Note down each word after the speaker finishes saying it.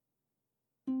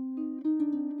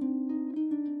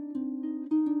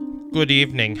Good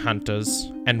evening, hunters,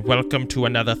 and welcome to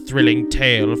another thrilling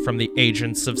tale from the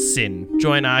Agents of Sin.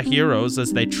 Join our heroes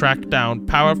as they track down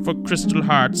powerful crystal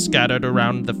hearts scattered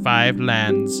around the five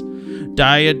lands.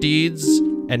 Dire deeds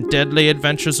and deadly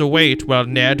adventures await while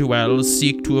ne'er-do-wells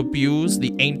seek to abuse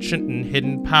the ancient and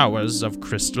hidden powers of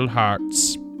crystal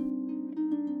hearts.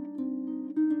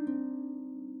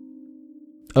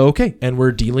 Okay, and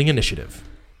we're dealing initiative.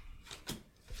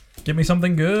 Give me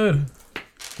something good.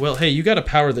 Well, hey, you got a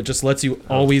power that just lets you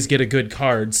always get a good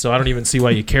card, so I don't even see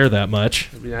why you care that much.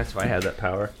 It'd be nice if I had that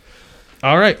power.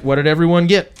 All right, what did everyone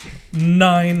get?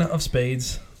 9 of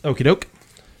spades. Okie doke.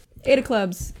 8 of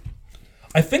clubs.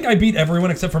 I think I beat everyone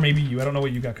except for maybe you. I don't know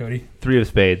what you got, Cody. 3 of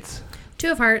spades.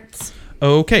 2 of hearts.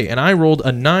 Okay, and I rolled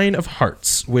a 9 of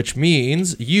hearts, which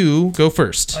means you go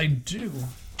first. I do.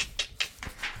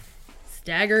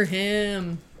 Stagger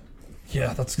him.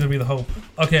 Yeah, that's going to be the hope.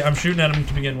 Okay, I'm shooting at him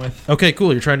to begin with. Okay,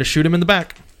 cool. You're trying to shoot him in the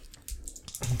back.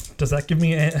 Does that give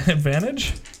me an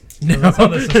advantage? No, That's how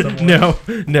the system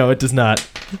works. no, it does not.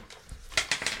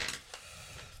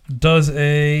 Does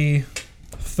a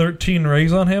 13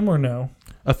 raise on him or no?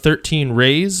 A 13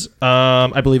 raise?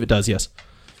 I believe it does, yes.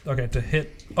 Okay, to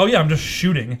hit. Oh, yeah, I'm just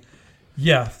shooting.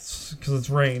 Yeah, because it's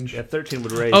range. Yeah, 13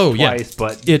 would raise Oh, twice, yeah.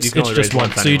 but It's you can only just raise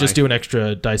once, so anyway. you just do an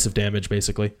extra dice of damage,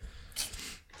 basically.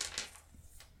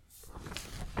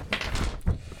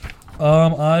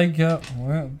 I got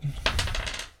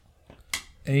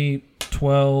 8,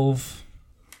 12,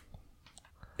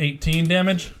 18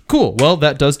 damage. Cool. Well,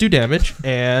 that does do damage,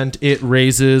 and it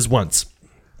raises once.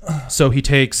 So he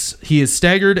is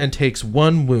staggered and takes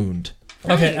 1 wound.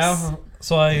 Okay, Nice.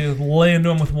 so I lay into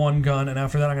him with 1 gun, and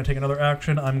after that I'm going to take another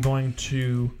action. I'm going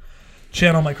to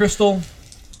channel my crystal.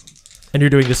 And you're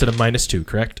doing this at a -2,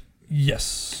 correct?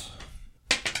 Yes.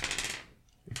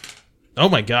 Oh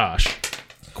my gosh.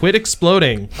 Quit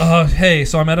exploding. Hey,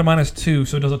 so I'm at a -2,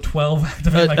 so does a 12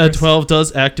 activate my A crystal? 12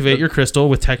 does activate your crystal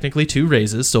with technically 2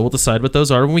 raises, so we'll decide what those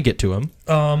are when we get to them.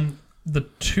 The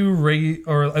two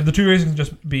raises can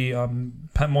just be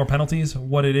more penalties.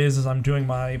 What it is I'm doing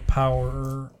my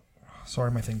power.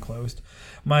 Sorry, my thing closed.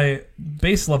 My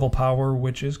base level power,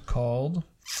 which is called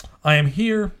I am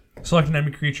here. Select an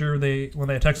enemy creature. When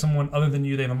they attack someone other than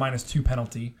you, they have a -2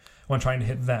 penalty when trying to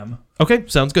hit them Okay,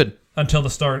 sounds good. until the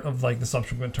start of like the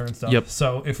subsequent turn stuff. Yep.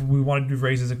 So if we want to do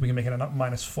raises, we can make it a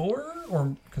 -4,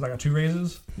 or because I got 2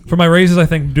 raises. For my raises, I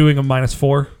think doing a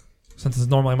 -4 since it's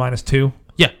normally -2.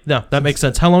 Yeah, no, that makes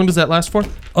sense. How long does that last for?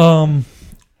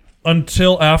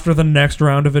 Until after the next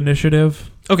round of initiative.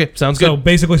 Okay, sounds So good.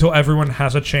 basically, so everyone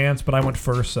has a chance, but I went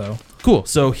first, so. Cool.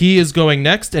 So he is going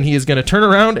next, and he is going to turn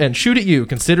around and shoot at you,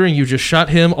 considering you just shot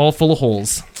him all full of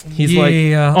holes. He's like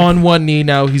on 1 knee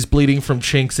now. He's bleeding from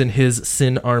chinks in his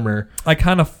sin armor. I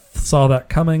kind of saw that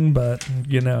coming, but,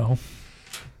 you know.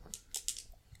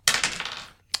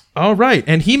 All right,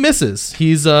 and he misses.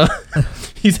 He's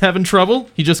he's having trouble.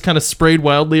 He just kind of sprayed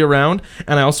wildly around,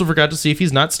 and I also forgot to see if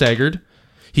he's not staggered.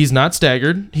 He's not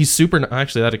staggered. He's super.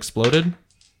 Actually, that exploded.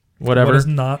 Whatever. What is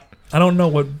not. I don't know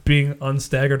what being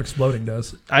unstaggered exploding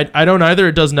does. I don't either.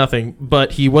 It does nothing.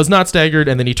 But he was not staggered,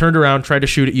 and then he turned around, tried to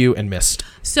shoot at you, and missed.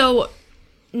 So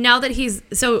now that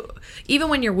even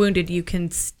when you're wounded, you can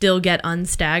still get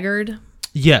unstaggered.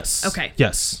 Yes. Okay.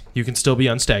 Yes, you can still be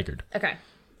unstaggered. Okay.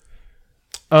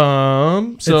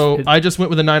 So I just went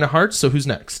with a 9 of hearts. So who's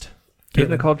next?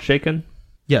 Isn't it called shaken?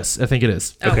 Yes, I think it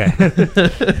is. Oh. Okay.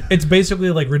 It's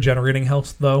basically like regenerating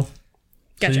health, though.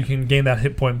 Gotcha. So you can gain that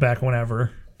hit point back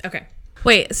whenever. Okay.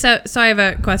 Wait, so I have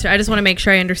a question. I just want to make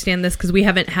sure I understand this because we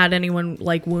haven't had anyone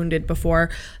like wounded before.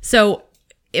 So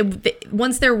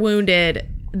once they're wounded,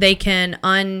 they can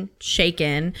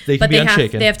unshaken, They can be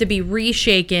unshaken. They have to be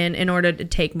reshaken in order to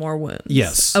take more wounds.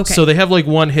 Yes. Okay. So they have like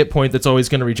 1 hit point that's always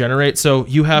going to regenerate. So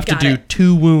you have to Got do it.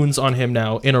 2 wounds on him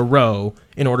now in a row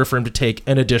in order for him to take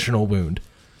an additional wound.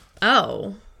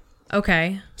 Oh.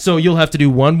 Okay. So you'll have to do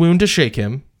 1 wound to shake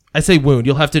him. I say wound.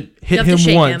 You'll have to hit have to him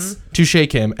shake once him. to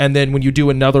shake him. And then when you do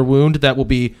another wound, that will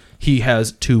be he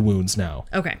has 2 wounds now.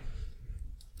 Okay.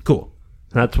 Cool.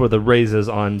 That's where the raises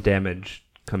on damage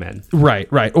come in. Right.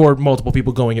 Or multiple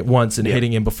people going at once and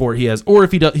hitting him before he has. Or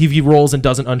if he rolls and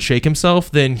doesn't unshake himself,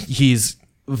 then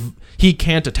he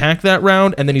can't attack that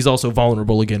round, and then he's also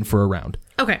vulnerable again for a round.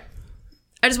 Okay.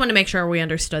 I just want to make sure we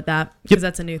understood that because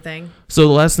that's a new thing. So the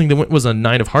last thing that went was a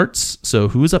 9 of hearts. So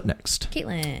who is up next?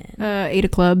 Caitlin. 8 of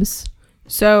clubs.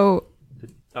 So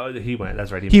Oh, he went.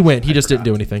 That's right. He went. He I just didn't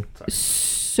do forgot. anything.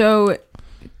 so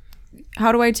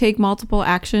how do I take multiple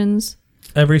actions?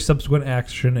 Every subsequent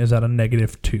action is at a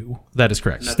 -2. That is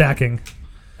correct. Stacking.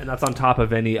 And that's on top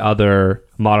of any other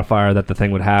modifier that the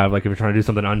thing would have. Like if you're trying to do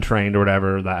something untrained or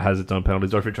whatever, that has its own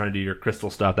penalties. Or if you're trying to do your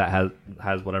crystal stuff, that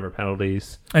has whatever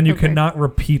penalties. And you Okay. cannot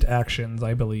repeat actions,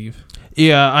 I believe.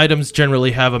 Yeah, items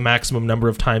generally have a maximum number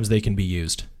of times they can be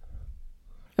used.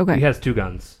 Okay. He has 2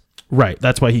 guns. Right,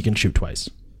 that's why he can shoot twice.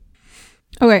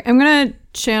 Okay, I'm gonna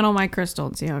channel my crystal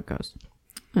and see how it goes.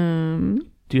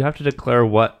 Do you have to declare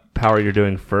what power you're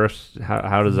doing first?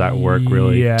 How does that work,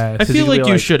 really? Yes. I feel you like be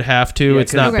you like- should have to. Yeah,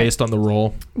 It's not Okay. based on the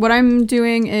roll. What I'm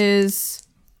doing is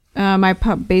my my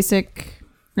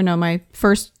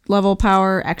first level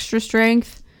power extra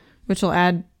strength, which will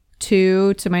add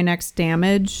 2 to my next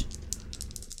damage,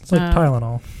 It's like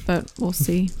Tylenol. but we'll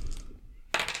see.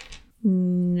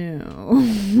 No,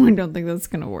 I don't think that's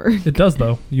gonna work. It does,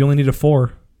 though. You only need a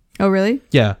 4. Oh, really?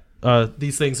 Yeah,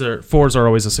 these things are 4s are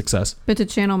always a success. But to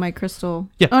channel my crystal.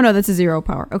 Yeah. Oh no, that's a 0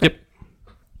 power. Okay. Yep.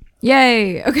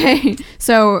 Yay. Okay.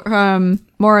 So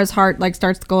Mora's heart like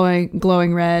starts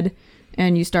glowing red,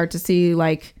 and you start to see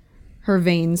like her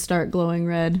veins start glowing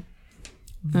red.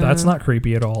 That's not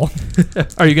creepy at all.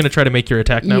 Are you going to try to make your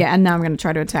attack now? Yeah, and now I'm gonna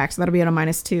try to attack. So that'll be at a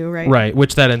 -2, right? Right,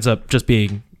 which that ends up just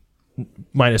being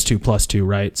 -2 + 2,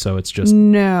 right? So it's just.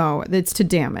 No, it's to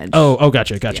damage. Oh,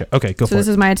 gotcha. Okay, go so for this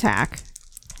it. is my attack,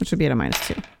 which would be at a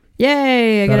 -2.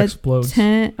 Yay! I That got a explodes.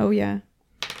 10. Oh yeah.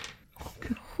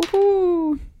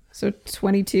 Woohoo! So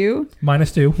 22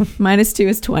 -2. -2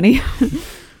 is 20. I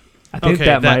think Okay,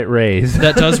 that that- might raise.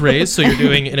 That does raise, so you're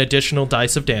doing an additional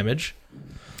dice of damage.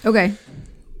 Okay.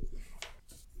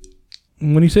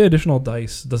 When you say additional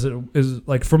dice, is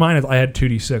like for mine? I had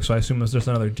 2d6, so I assume it's just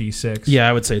another d6. Yeah,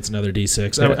 I would say it's another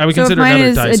D6. Yeah. I would So if consider mine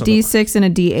another is dice. a D6 and a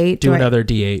D8, Do I- another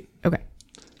D8. Okay.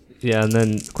 Yeah, and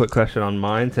then quick question on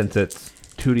mine. Since it's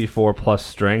 2d4 plus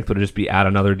strength, would it just be add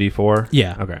another d4?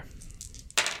 Yeah. Okay.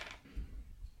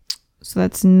 So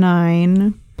that's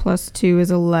 9 plus 2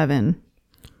 is 11.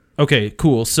 Okay,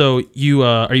 cool. So you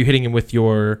are you hitting him with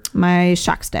your My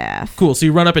shock staff. cool? So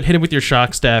you run up and hit him with your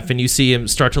shock staff, and you see him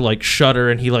start to like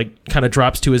shudder, and he like kind of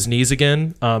drops to his knees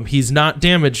again. He's not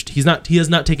damaged. He has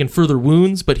not taken further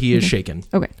wounds, but he is shaken.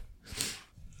 Okay.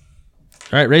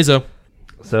 All right, Rezo.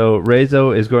 So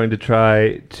Rezo is going to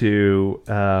try to.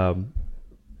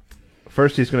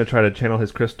 First, he's going to try to channel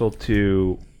his crystal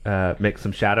to make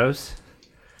some shadows,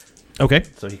 Okay.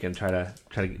 so he can try to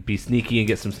be sneaky and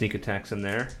get some sneak attacks in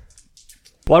there.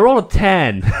 Well, I rolled a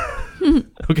 10.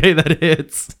 Okay, that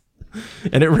hits,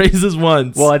 and it raises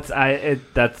once. Well,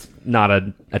 that's not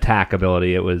an attack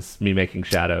ability. It was me making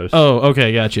shadows. Oh,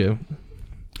 okay, got you.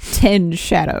 10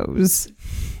 shadows.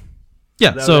 Yeah.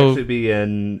 That would So actually be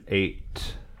an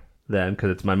 8 then, because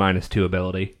it's my -2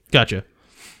 ability. gotcha.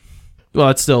 Well,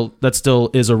 that still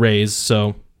is a raise.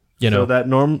 So you know. So that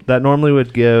normally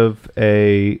would give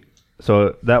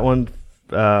that one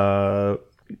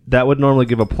that would normally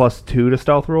give a +2 to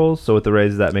stealth rolls. So with the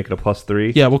raises, that make it a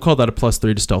 +3. Yeah, we'll call that a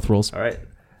 +3 to stealth rolls. All right.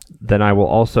 Then I will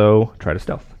also try to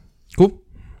stealth. Cool.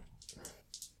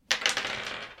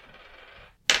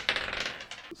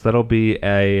 So that'll be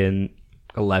an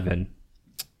 11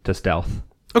 to stealth.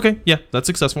 Okay, yeah, that's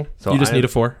successful. So you just I need am- a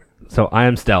 4. So I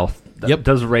am stealth. Yep.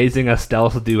 Does raising a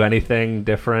stealth do anything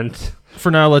different? For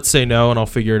now, let's say no, and I'll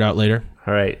figure it out later.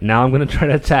 All right. Now I'm going to try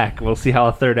to attack. We'll see how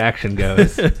a third action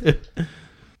goes.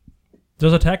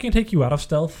 Does attacking take you out of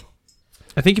stealth?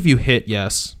 I think if you hit,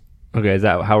 yes. Okay. Is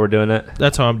that how we're doing it?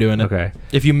 That's how I'm doing it. Okay.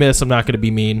 If you miss, I'm not going to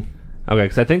be mean. Okay,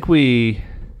 because I think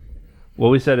what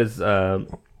we said is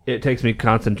it takes me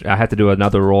I have to do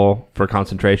another roll for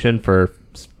concentration for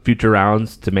future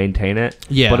rounds to maintain it.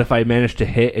 Yeah. But if I manage to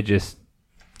hit, it just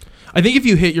I think if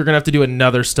you hit, you're going to have to do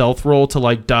another stealth roll to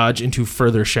like dodge into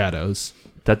further shadows.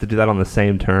 have to do that on the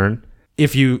same turn.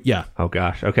 If you, yeah. Oh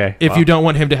gosh. Okay. If Well, you don't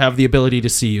want him to have the ability to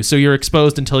see you. So you're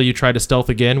exposed until you try to stealth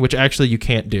again, which actually you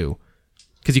can't do.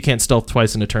 Because you can't stealth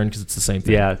twice in a turn because it's the same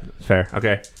thing. Yeah. Fair.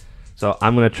 Okay. So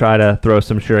I'm gonna try to throw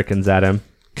some shurikens at him.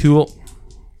 Cool.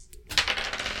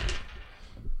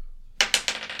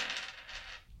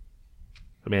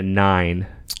 I mean 9.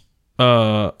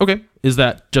 Okay. Is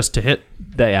that just to hit?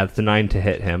 Yeah, it's a 9 to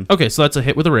hit him Okay, so that's a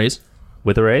hit with a raise.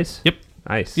 with a raise. Yep.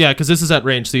 Nice. Yeah, because this is at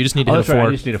range, so you just need to Oh, hit that's a 4. right.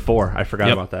 I just need a 4. I forgot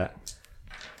Yep. about that.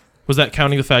 Was that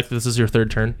counting the fact that this is your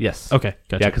third turn? Yes. Okay,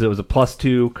 gotcha. Yeah, because it was a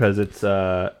 +2 because it's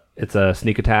a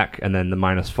sneak attack, and then the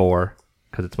 -4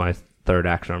 because it's my third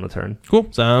action on the turn. Cool.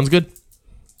 Sounds good.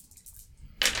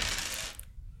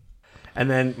 And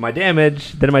then my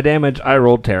damage. I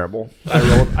rolled terrible.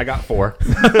 I got 4.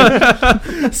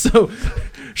 So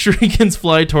shurikens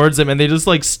fly towards him and they just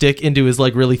like stick into his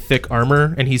like really thick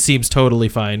armor and he seems totally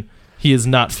fine. He is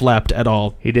not flapped at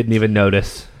all. He didn't even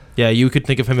notice. Yeah, you could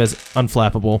think of him as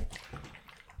unflappable.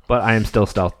 but I am still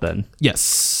stealth then.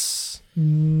 Yes.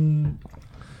 I'm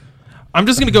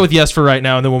just going to go with yes for right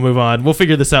now, and then we'll move on. We'll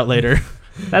figure this out later.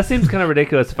 That seems kind of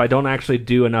ridiculous if I don't actually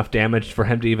do enough damage for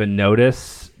him to even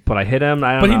notice, but I hit him.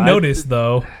 I don't But know. he noticed,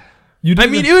 though. You I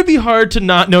mean, it would be hard to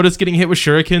not notice getting hit with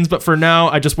shurikens, but for now,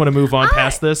 I just want to move on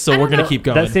past this, so we're going to keep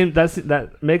going.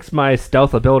 That makes my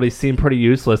stealth ability seem pretty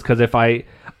useless because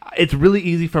it's really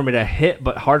easy for me to hit,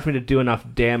 but hard for me to do enough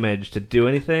damage to do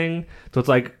anything. So it's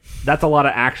like that's a lot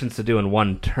of actions to do in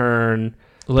one turn.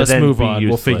 Let's then move be on.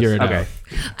 We'll figure it out.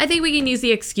 I think we can use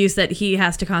the excuse that he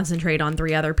has to concentrate on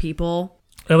 3 other people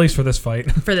At least for this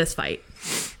fight. for this fight.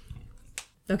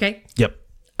 Okay. Yep.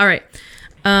 All right.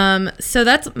 So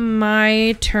that's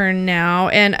my turn now.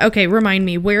 And okay, remind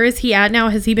me, where is he at now?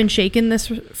 Has he been shaken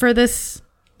for this?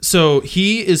 So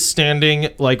he is standing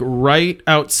like right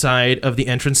outside of the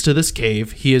entrance to this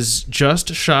cave. He has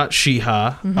just shot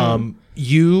Shiha.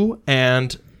 You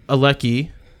and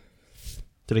Aleki.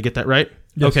 Did I get that right?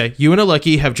 Yes. Okay. You and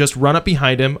Aleki have just run up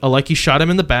behind him. Aleki shot him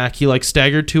in the back. He like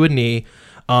staggered to a knee.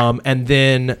 And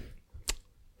then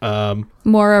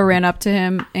Mora ran up to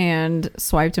him and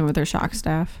swiped him with her shock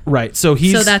staff. right. So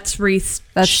he's So that's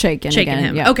shaken shaking again.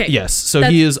 him. Yeah. Okay. yes. So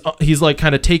That's- he's like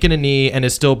kind of taken a knee and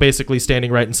is still basically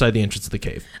standing right inside the entrance of the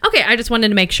cave. Okay, I just wanted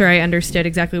to make sure I understood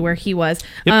exactly where he was.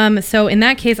 Yep. So in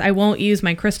that case, I won't use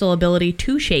my crystal ability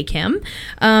to shake him,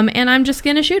 and I'm just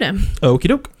gonna shoot him. Okie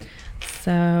doke.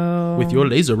 So With your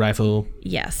laser rifle.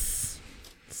 yes,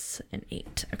 it's an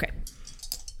 8. Okay.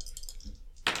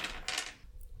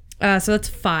 So that's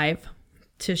 5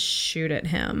 to shoot at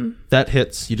him. That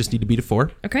hits. You just need to beat a 4.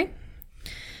 Okay.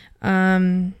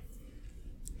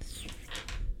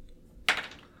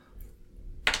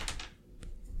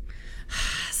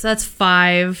 So that's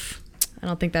 5. I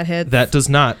don't think that hits. That does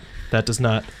not.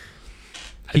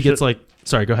 He gets like.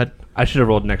 Sorry, go ahead. I should have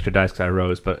rolled an extra dice because I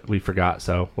rose, but we forgot,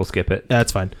 so we'll skip it.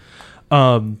 That's fine.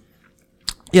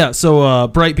 Yeah, so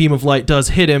bright beam of light does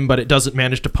hit him, but it doesn't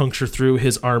manage to puncture through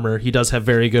his armor. He does have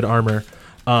very good armor.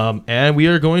 And we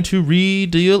are going to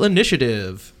redeal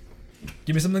initiative.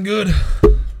 Give me something good.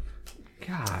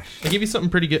 Gosh. I gave you something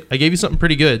pretty good.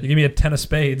 You give me a 10 of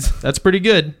spades. That's pretty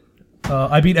good.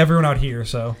 I beat everyone out here,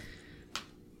 so.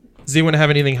 Does anyone have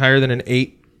anything higher than an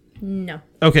 8? No.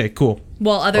 Okay, cool.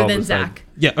 Well, other All than of a sudden. Zach.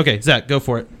 Yeah, okay, Zach, go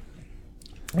for it.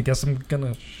 I guess I'm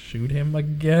gonna shoot him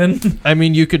again. I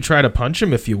mean, you could try to punch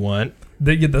him if you want.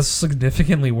 That's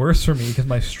significantly worse for me because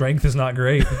my strength is not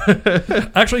great.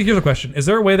 Actually, here's a question: is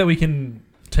there a way that we can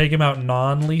take him out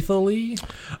non-lethally?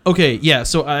 Okay, yeah.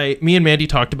 So me and Mandy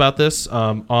talked about this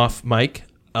off mic.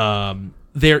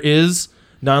 There is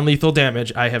non-lethal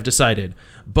damage. I have decided,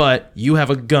 but you have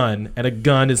a gun, and a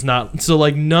gun is not. So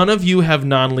like, none of you have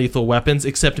non-lethal weapons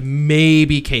except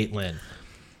maybe Caitlin.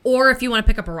 Or if you want to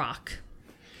pick up a rock.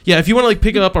 Yeah, if you want to like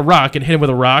pick up a rock and hit him with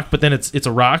a rock, but then it's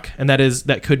a rock, and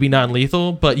that could be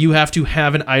non-lethal. But you have to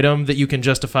have an item that you can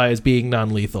justify as being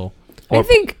non-lethal. I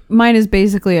think mine is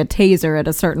basically a taser at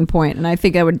a certain point, and I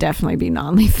think that would definitely be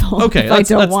non-lethal. Okay, if I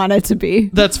don't want it to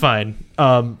be. That's fine.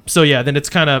 So yeah, then it's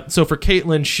kind of so for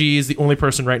Caitlin, she's the only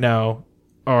person right now,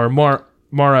 or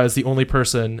Mara is the only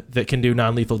person that can do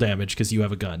non-lethal damage because you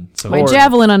have a gun. So My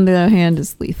javelin, on the other hand,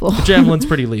 is lethal. the javelin's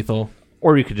pretty lethal,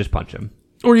 Or you could just punch him.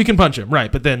 or you can punch him,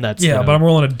 right? But then that's Yeah, but I'm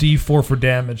rolling a D4 for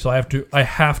damage, so I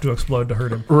have to explode to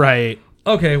hurt him. right.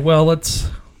 Okay, well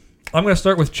I'm gonna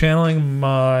start with channeling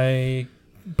my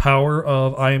power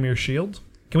of I Am Your Shield.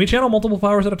 Can we channel multiple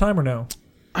powers at a time or no?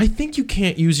 I think you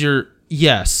can't use your.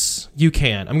 Yes, you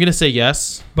can. I'm gonna say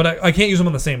yes. But I can't use them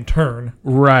on the same turn.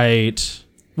 Right.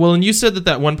 Well, and you said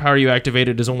that one power you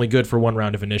activated is only good for one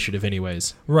round of initiative,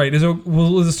 anyways. Right? Is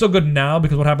it still good now?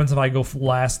 Because what happens if I go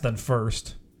last then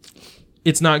first?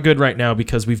 It's not good right now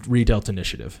because we've redealt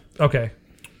initiative. Okay,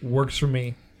 works for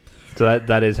me. So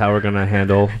that is how we're going to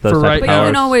handle those For type right of But powers. you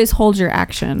can always hold your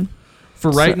action.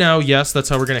 For right now, yes, that's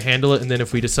how we're gonna handle it. And then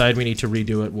if we decide we need to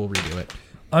redo it, we'll redo it.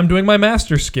 I'm doing my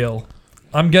master skill.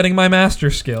 I'm getting my master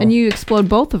skill. And you explode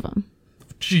both of them.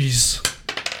 Jeez.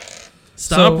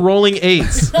 Stop So- rolling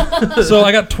 8s. So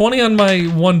I got 20 on my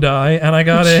one die, and I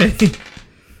got a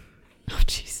Oh,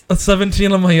 jeez.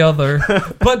 17 on my other.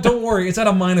 But don't worry, it's at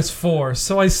a -4,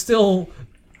 so I still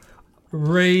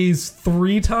raise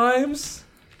 3 times?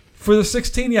 For the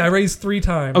 16, yeah, I raised 3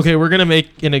 times. Okay, we're gonna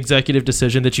make an executive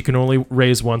decision that you can only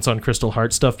raise once on Crystal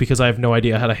Heart stuff because I have no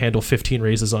idea how to handle 15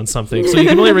 raises on something. So you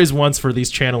can only raise once for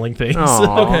these channeling things.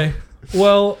 Aw. Okay.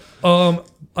 Well,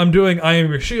 I'm doing I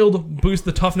Am Your Shield, boost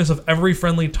the toughness of every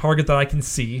friendly target that I can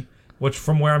see, which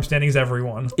from where I'm standing is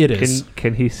everyone. It is.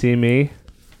 Can he see me?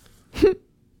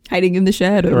 Hiding in the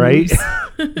shadows. Right?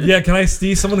 Yeah, can I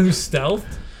see someone who's stealthed?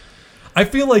 I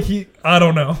feel like I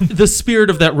don't know. The spirit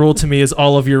of that rule to me is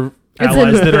all of your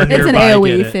allies that are it's an nearby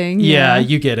AoE get it. thing, Yeah, yeah.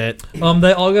 you get it. They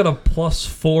all got a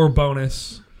 +4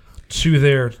 bonus to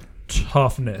their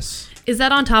toughness. Is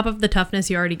that on top of the toughness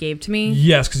you already gave to me?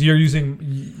 Yes, because you're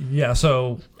using. Yeah,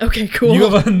 so Okay, cool. you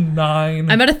have a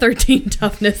 9. I'm at a 13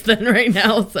 toughness then right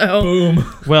now, so.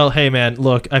 Boom. Well, hey man,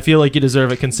 look, I feel like you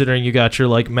deserve it considering you got your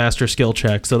like master skill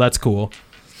check, so that's cool.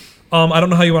 I don't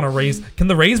know how you want to raise. Can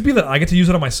the raise be that I get to use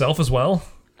it on myself as well?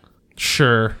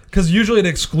 Sure. Because usually it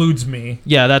excludes me.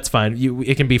 Yeah, that's fine.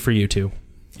 It can be for you too.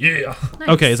 Yeah. Nice.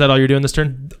 Okay, is that all you're doing this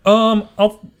turn?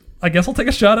 I guess I'll take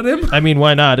a shot at him. I mean,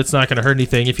 why not? It's not going to hurt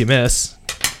anything if you miss.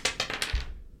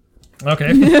 Okay.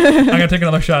 I'm gonna take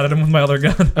another shot at him with my other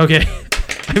gun. Okay.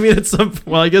 I mean, it's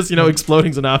well, I guess,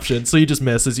 exploding's an option, so you just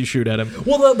miss as you shoot at him.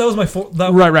 Well, that was my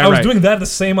Right, I was right. doing that the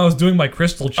same I was doing my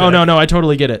crystal check. Oh, no, I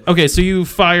totally get it. Okay, so you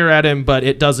fire at him, but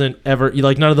it doesn't ever,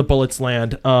 none of the bullets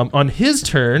land. On his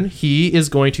turn, he is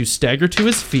going to stagger to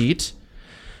his feet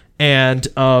and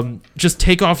just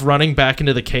take off running back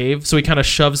into the cave. So he kind of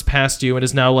shoves past you and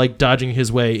is now, dodging his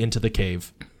way into the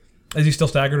cave. Is he still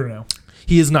staggered or no?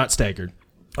 He is not staggered.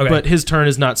 Okay. But his turn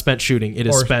is not spent shooting. It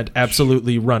is Or- spent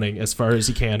absolutely running as far as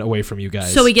he can away from you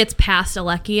guys. So he gets past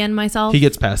Aleki and myself? He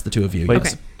gets past the two of you. Wait,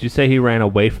 yes. Okay. did you say he ran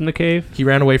away from the cave? He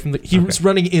ran away from he was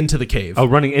running into the cave. Oh,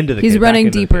 running into the cave. He's back running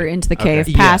into the deeper cave. into the Okay.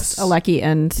 cave, past Yes. Aleki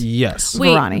and Yes.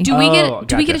 Wait, Verani. do we Oh,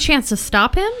 get a gotcha. chance to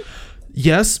stop him?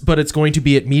 Yes, but it's going to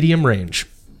be at medium range.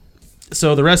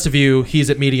 So the rest of you, he's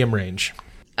at medium range.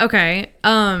 Okay.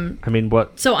 I mean,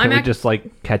 what? So can I'm we just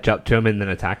catch up to him and then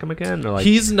attack him again, or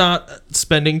He's not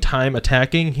spending time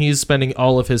attacking. He's spending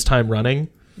all of his time running.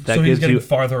 that so he's gives getting you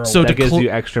farther away. So that to gives cl- you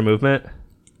extra movement?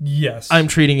 yes. I'm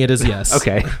treating it as yes.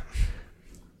 Okay.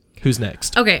 Who's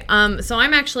next? Okay. So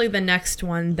I'm actually the next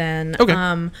one then.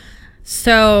 Okay.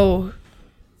 So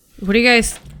what do you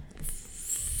guys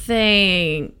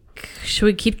think? Should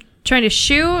we keep trying to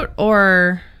shoot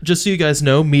or? Just so you guys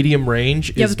know, medium range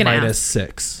Yeah, I was is gonna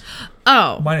 -6.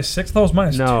 Oh. -6? That was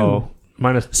 -2. No.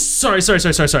 Minus. Sorry.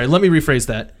 Let me rephrase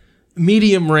that.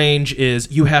 Medium range is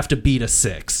you have to beat a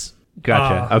 6.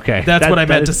 Gotcha. Okay. That's what I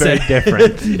meant to is very say.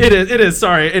 different. It is.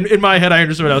 Sorry. In my head, I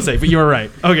understood what I was saying, but you were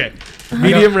right. Okay.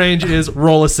 Medium range is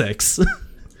roll a 6.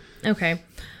 Okay.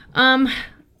 I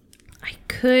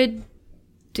could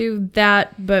do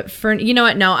that, but for you know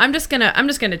what? No, I'm just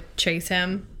gonna chase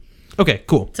him. Okay,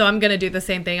 cool. So I'm gonna do the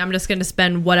same thing. I'm just gonna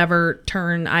spend whatever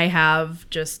turn I have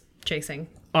just chasing.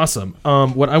 Awesome.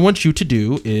 What I want you to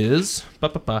do is...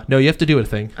 No, you have to do a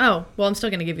thing. Oh, well, I'm still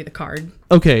gonna give you the card.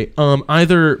 Okay,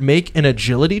 either make an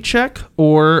agility check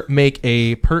or make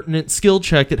a pertinent skill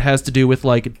check that has to do with,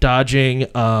 dodging,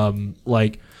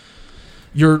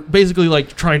 you're basically,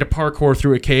 trying to parkour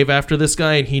through a cave after this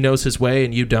guy, and he knows his way,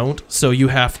 and you don't. So you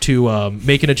have to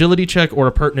make an agility check or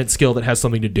a pertinent skill that has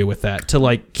something to do with that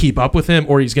to, keep up with him,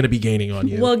 or he's going to be gaining on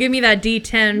you. Well, give me that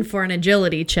D10 for an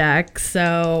agility check.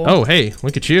 So. Oh, hey,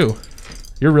 look at you.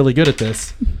 You're really good at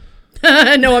this.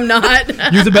 No, I'm not.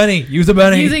 Use a Benny. Use a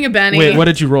Benny. Using a Benny. Wait, what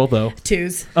did you roll, though?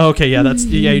 2s. Oh, okay, yeah,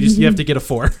 you have to get a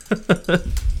 4.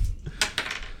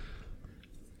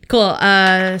 Cool.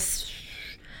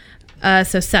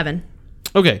 So 7.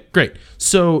 Okay, great.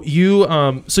 So you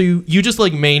just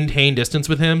maintain distance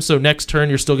with him. So next turn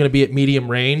you're still going to be at medium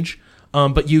range,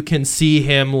 but you can see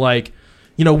him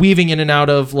weaving in and out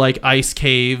of ice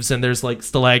caves, and there's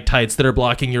stalactites that are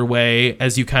blocking your way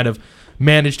as you kind of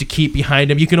manage to keep behind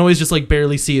him. You can always just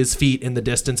barely see his feet in the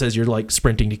distance as you're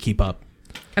sprinting to keep up.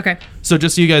 Okay. So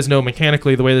just so you guys know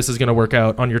mechanically the way this is going to work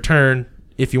out on your turn,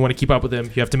 if you want to keep up with him,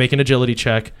 you have to make an agility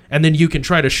check, and then you can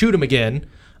try to shoot him again.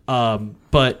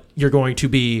 But it's going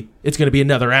to be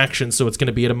another action, so it's going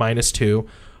to be at a -2.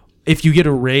 If you get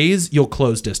a raise, you'll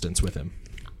close distance with him.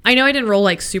 I know I didn't roll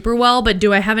super well, but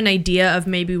do I have an idea of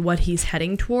maybe what he's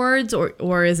heading towards,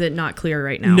 or is it not clear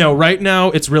right now? No, right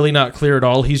now it's really not clear at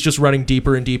all. He's just running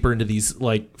deeper and deeper into these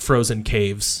frozen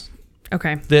caves.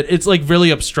 Okay. That it's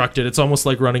really obstructed. It's almost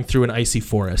like running through an icy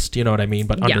forest. You know what I mean?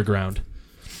 But Yeah. underground.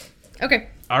 Okay.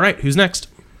 All right, who's next?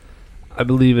 I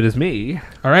believe it is me.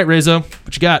 All right, Rezo,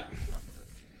 what you got?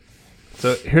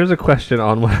 So here's a question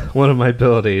on one of my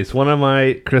abilities. One of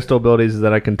my crystal abilities is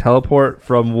that I can teleport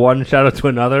from one shadow to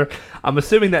another. I'm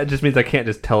assuming that just means I can't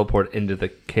just teleport into the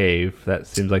cave. That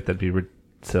seems like that'd be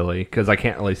silly because I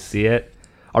can't really see it.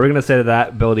 Are we going to say that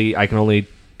ability I can only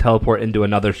teleport into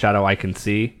another shadow I can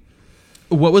see?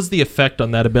 What was the effect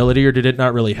on that ability, or did it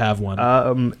not really have one?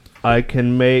 I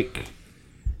can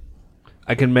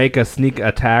make a sneak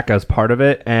attack as part of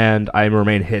it, and I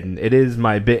remain hidden. It is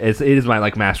my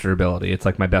master ability. It's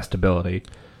my best ability.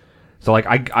 So like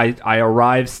I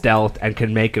arrive stealth and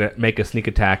can make a sneak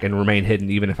attack and remain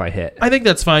hidden even if I hit. I think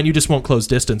that's fine. You just won't close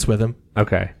distance with him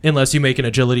Okay. unless you make an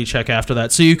agility check after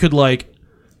that. So you could like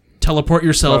teleport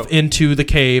yourself into the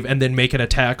cave and then make an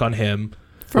attack on him.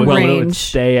 From Well, it would range.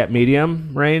 stay at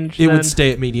medium range. It then? would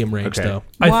stay at medium range Okay. though.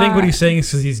 I think what Why? he's saying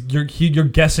is because you're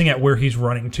guessing at where he's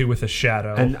running to with a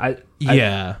shadow. And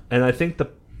Yeah. and I think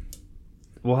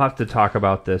we'll have to talk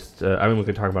about this. I mean, we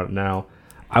can talk about it now.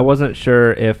 I wasn't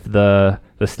sure if the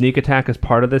sneak attack as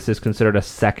part of this is considered a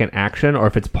second action or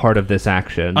if it's part of this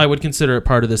action. I would consider it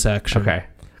part of this action. Okay.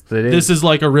 So it This is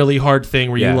like a really hard thing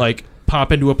where Yeah. you like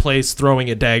pop into a place throwing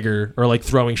a dagger or like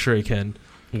throwing shuriken.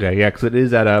 okay. Yeah, because it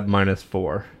is at a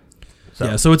 -4. So.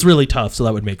 Yeah, so it's really tough. So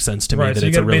that would make sense to me right, that so you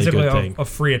it's a get really basically good thing. a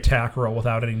free attack roll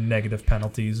without any negative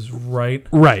penalties, right?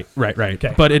 Right.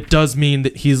 Okay. But it does mean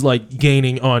that he's like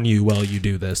gaining on you while you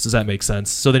do this. Does that make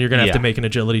sense? So then you're gonna have to Yeah. make an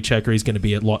agility check, or he's gonna be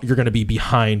you're gonna be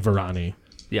behind Varani.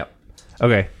 Yep.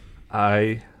 Okay.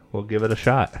 I will give it a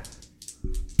shot.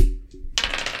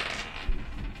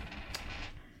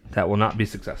 That will not be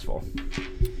successful.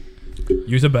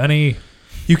 Use a Benny.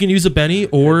 You can use a Benny,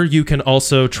 or you can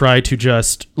also try to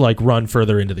just like run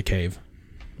further into the cave.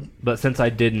 But since I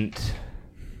didn't,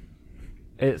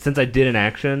 since I did an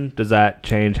action, does that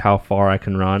change how far I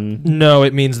can run? No,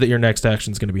 it means that your next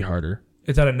action is going to be harder.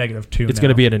 It's at a -2. It's going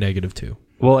to be at a -2.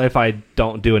 Well, if I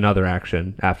don't do another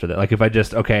action after that, like if I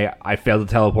just I failed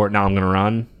to teleport, now I'm gonna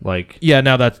run. Like Yeah,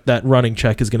 now that running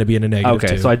check is going to be in a -2.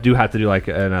 okay, so I do have to do like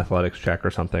an athletics check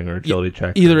or something or agility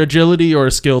check. Either agility or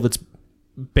a skill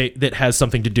that has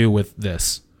something to do with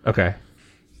this. Okay.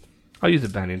 I'll use a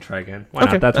Benny and try again. Why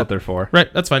Okay. not? That's what they're for.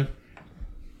 Right, that's fine.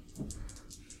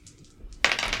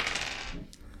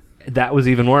 That was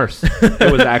even worse.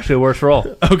 It was actually a worse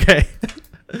roll. Okay.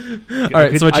 All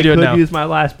right, so what you doing I now? could use my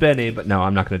last Benny, but no,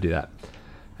 I'm not going to do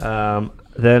that.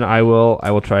 Then I will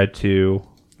try to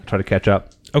catch up.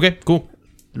 Okay, cool.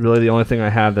 Really, the only thing I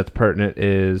have that's pertinent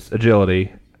is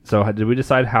agility. So did we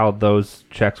decide how those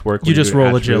checks work? You when just do roll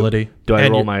attribute? agility. Do I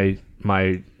And roll you're-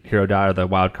 my hero die or the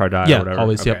wild card die Yeah, or whatever?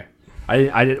 always, yep. Okay.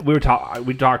 I did, we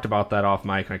talked about that off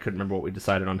mic, and I couldn't remember what we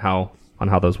decided on how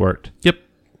those worked. Yep.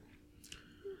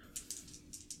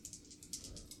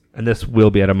 And this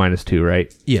will be at a -2,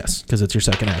 right? Yes, because it's your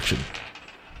second action.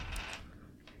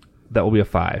 That will be a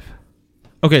 5.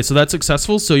 Okay, so that's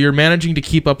successful. So you're managing to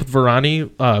keep up with Varani,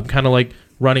 kind of like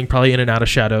running probably in and out of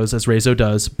shadows as Rezo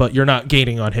does, but you're not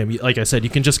gaining on him. Like I said, you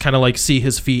can just kind of like see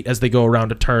his feet as they go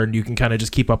around a turn. You can kind of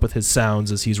just keep up with his sounds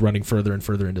as he's running further and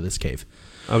further into this cave.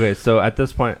 Okay, so at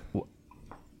this point,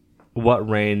 what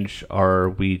range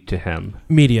are we to him?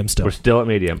 Medium still. We're still at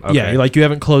medium. Okay. Yeah, like you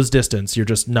haven't closed distance. You're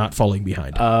just not falling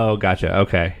behind. Oh, gotcha.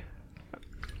 Okay.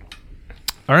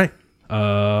 All right.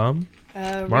 Mara.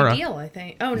 Reveal, I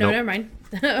think. Oh, no, Nope. never mind.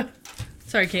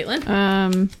 Sorry,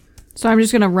 Caitlin. So I'm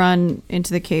just gonna run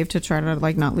into the cave to try to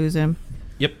like not lose him.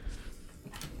 Yep.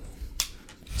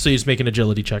 So you just make an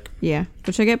agility check. Yeah,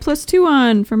 which I get +2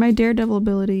 on for my daredevil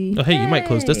ability. Oh, hey, you might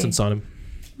close Yay. distance on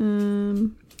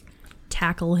him.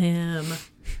 Tackle him.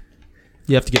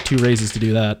 You have to get 2 raises to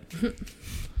do that.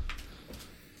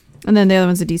 And then the other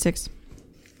one's a D6.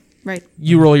 Right.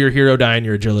 You roll your hero die and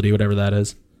your agility, whatever that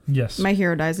is. Yes. My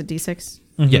hero dies a D6.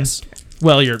 Yes.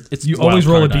 Well, it's You wild always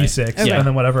roll a card die. d6 Yeah. and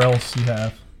then whatever else you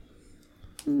have.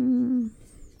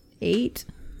 8.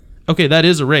 Okay, that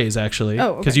is a raise actually. Oh,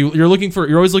 okay. Because you're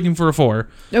always looking for a 4.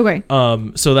 Okay.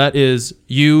 So that is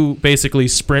you basically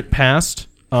sprint past.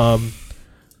 Gosh,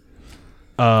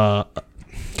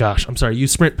 I'm sorry. You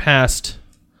sprint past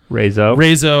Rezo.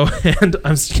 Rezo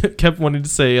and kept wanting to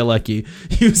say Aleki.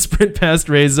 You sprint past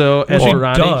Rezo and Well, she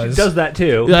Varani. does. Does that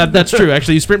too? That's true.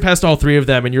 Actually, you sprint past all 3 of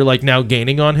them, and you're like now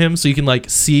gaining on him, so you can like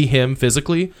see him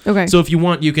physically. Okay. So if you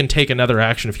want, you can take another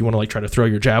action. If you want to like try to throw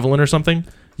your javelin or something,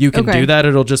 you can Okay. do that.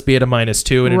 It'll just be at a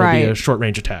 -2, and it'll be a Right. short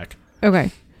range attack.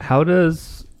 Okay. How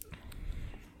does?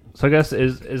 So I guess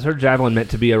is her javelin meant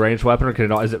to be a ranged weapon,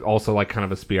 or is it also like kind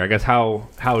of a spear? I guess how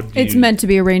do It's you... meant to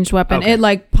be a ranged weapon. Okay. It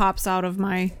like pops out of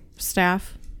my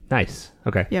staff. Nice.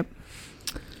 Okay. Yep.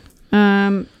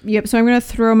 Yep. So I'm gonna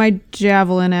throw my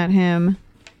javelin at him,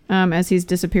 as he's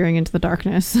disappearing into the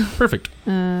darkness. Perfect.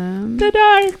 The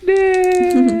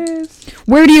darkness.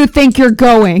 Where do you think you're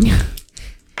going?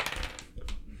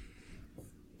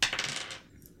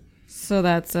 So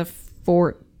that's a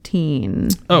 14.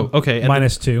 Oh, okay. And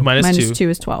 -2. Minus 2 -2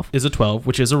 is 12. is a 12,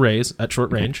 which is a raise at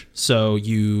short range. So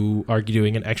you are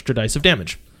doing an extra dice of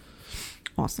damage.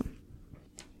 Awesome.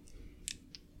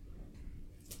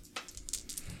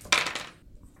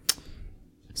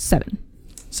 Seven.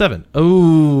 7.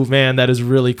 Oh man, that is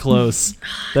really close.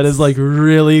 That is like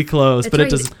really close, It's but right.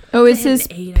 it does. Oh, is his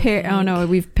An 8, I parry? Oh think. no,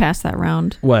 we've passed that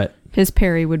round. What? His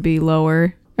parry would be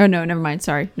lower. Oh no, never mind.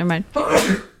 Sorry, never mind.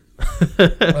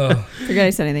 Forgot I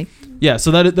said anything. Yeah,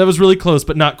 so that was really close,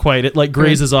 but not quite. It like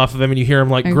grazes off of him, and you hear him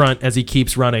like Okay. grunt as he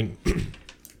keeps running.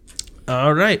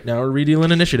 All right, now we're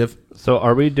redealing initiative. So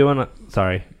are we doing a...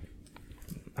 Sorry.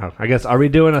 Oh, I guess, are we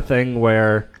doing a thing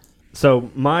where... So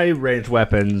my ranged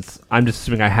weapons, I'm just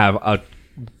assuming I have a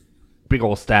big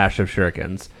old stash of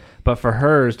shurikens. But for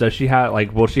hers, does she have,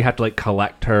 like, will she have to, like,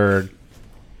 collect her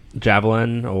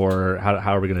javelin? Or how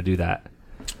are we going to do that?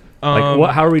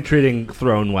 Like, how are we treating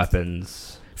thrown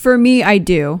weapons? For me, I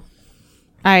do.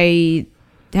 I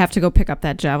have to go pick up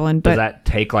that javelin, Does but that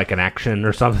take, like, an action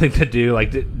or something to do?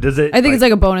 Like, does it... I think it's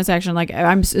like a bonus action. Like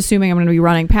I'm assuming I'm going to be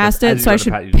running past As it, you so go I to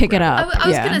should pat, you pick it grab up. I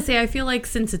was yeah. gonna say, I feel like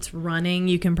since it's running,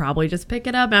 you can probably just pick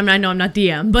it up. I know I'm not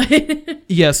DM, but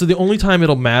Yeah, so the only time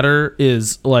it'll matter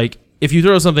is like if you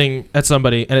throw something at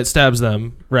somebody and it stabs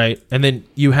them, right? And then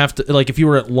you have to like if you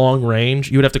were at long range,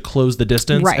 you would have to close the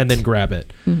distance Right. and then grab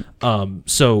it.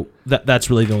 So that's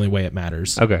really the only way it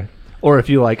matters. Okay. Or if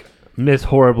you, like, miss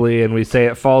horribly and we say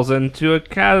it falls into a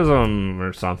chasm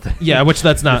or something. Yeah, which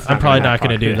that's not. It's I'm not probably gonna not going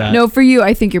to happen. do that. No, for you,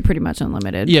 I think you're pretty much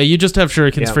unlimited. Yeah, you just have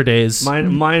shurikens Yeah. for days.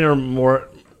 Mine are more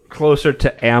closer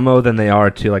to ammo than they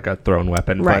are to, like, a thrown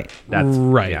weapon. Right. But that's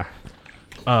Right.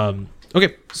 Yeah.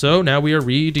 Okay, so now we are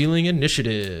redealing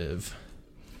initiative.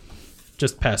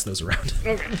 Just pass those around.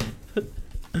 Okay.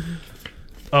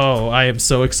 Oh, I am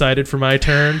so excited for my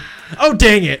turn. Oh,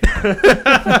 dang it.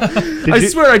 I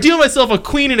swear, I deal myself a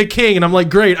queen and a king, and I'm like,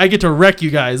 great, I get to wreck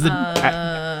you guys. Deal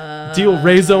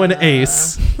Rezo and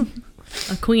Ace.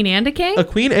 a queen and a king. A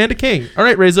queen and a king. All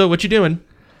right, Rezo, what you doing?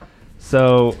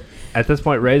 So at this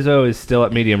point, Rezo is still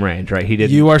at medium range, right? He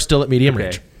did. You are still at medium Okay.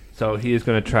 range. So he is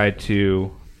going to try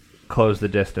to close the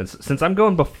distance. Since I'm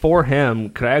going before him,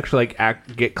 could I actually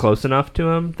get close enough to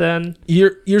him then?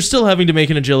 You're still having to make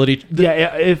an agility.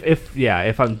 Yeah,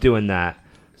 if I'm doing that.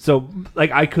 So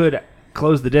like I could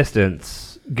close the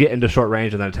distance, get into short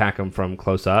range, and then attack him from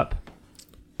close up.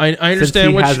 I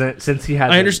understand what Since he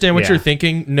hasn't. I understand what yeah. you're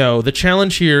thinking. No, the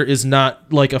challenge here is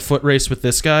not like a foot race with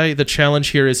this guy. The challenge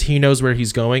here is he knows where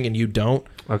he's going and you don't.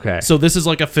 Okay. So this is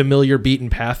like a familiar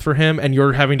beaten path for him, and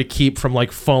you're having to keep from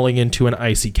like falling into an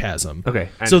icy chasm. Okay.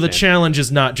 I So the understand. challenge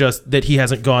is not just that he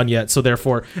hasn't gone yet. So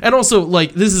therefore, and also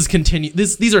like this is continue.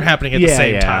 These are happening at the Yeah,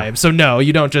 same yeah. time. So no,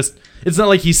 you don't just. It's not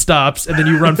like he stops and then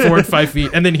you run forward 5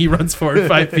 feet and then he runs forward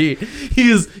 5 feet.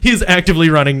 He is actively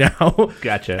running now.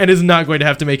 Gotcha. And is not going to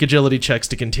have to make agility checks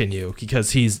to continue because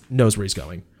he knows where he's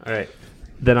going. All right.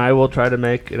 Then I will try to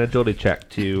make an agility check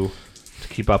to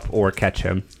keep up or catch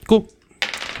him. Cool.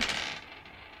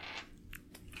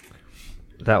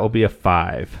 That will be a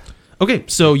 5. Okay,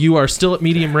 so you are still at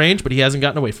medium range, but he hasn't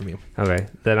gotten away from you. Okay.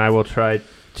 Then I will try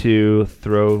to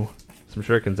throw some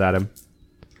shurikens at him.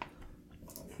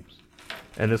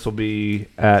 And this will be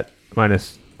at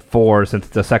 -4 since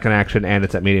it's a second action and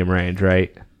it's at medium range,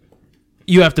 right?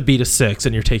 You have to beat a 6,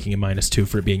 and you're taking a -2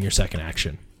 for it being your second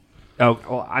action. Oh,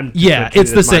 well, I'm Yeah, treating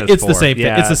it's it the as same- it's the -4. same thing.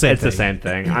 Yeah, It's the same It's the thing. same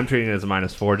thing. I'm treating it as a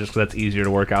 -4 just because that's easier to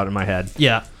work out in my head.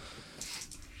 Yeah.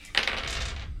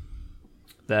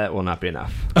 That will not be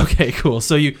enough. Okay, cool.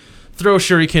 So you throw a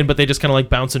shuriken, but they just kind of like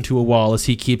bounce into a wall as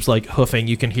he keeps like hoofing.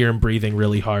 You can hear him breathing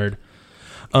really hard.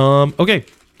 Okay.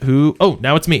 Who? Oh,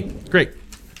 now it's me. Great.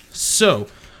 So,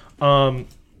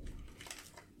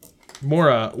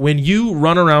 Mora, when you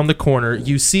run around the corner,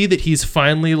 you see that he's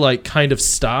finally like kind of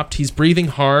stopped. He's breathing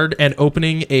hard and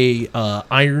opening a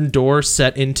iron door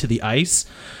set into the ice.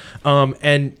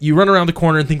 And you run around the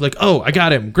corner and think like, oh, I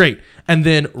got him. Great. And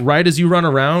then right as you run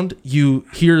around, you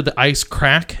hear the ice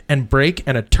crack and break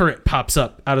and a turret pops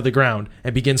up out of the ground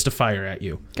and begins to fire at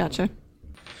you. Gotcha.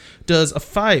 Does a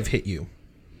 5 hit you?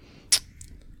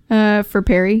 For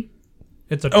parry.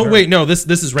 It's a Oh, turret. wait, no, this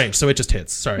is range, so it just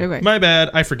hits. Sorry. Okay. My bad.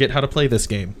 I forget how to play this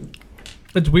game.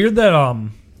 It's weird that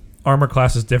armor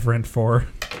class is different for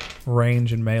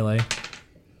range and melee.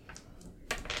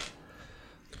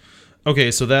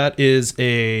 Okay, so that is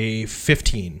a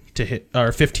 15 to hit,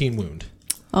 or 15 wound.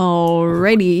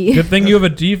 Alrighty. Good thing you have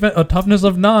a toughness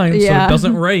of 9, so Yeah. it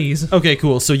doesn't raise. Okay,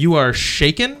 cool. So you are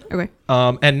shaken, Okay.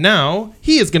 and now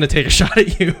he is going to take a shot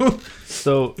at you.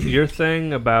 So your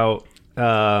thing about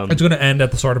It's going to end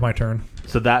at the start of my turn.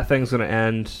 so that thing's going to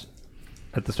end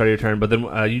at the start of your turn, but then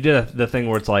you did the thing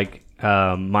where it's like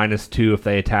 -2 if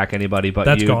they attack anybody, but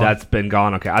That's gone. that's been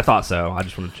gone. Okay, I thought so. I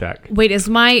just want to check. Wait, is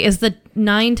the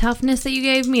 9 toughness that you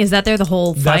gave me? Is that there the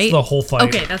whole fight? That's the whole fight.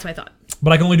 Okay, that's what I thought.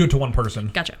 But I can only do it to one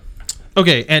person. Gotcha.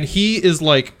 Okay, and he is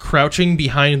like crouching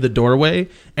behind the doorway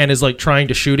and is like trying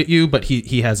to shoot at you, but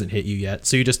he hasn't hit you yet.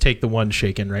 So you just take the one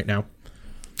shaken right now.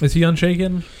 Is he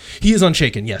unshaken? He is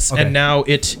unshaken, yes. Okay. And now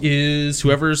it is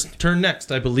whoever's turn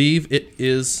next. I believe it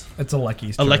is It's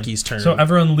Aleki's turn. Aleki's turn. So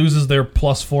everyone loses their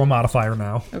 +4 modifier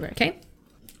now. Okay.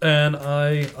 And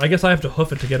I guess I have to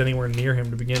hoof it to get anywhere near him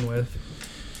to begin with.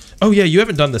 Oh, yeah, you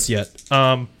haven't done this yet.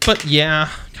 But yeah,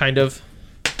 kind of.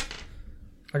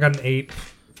 I got an 8.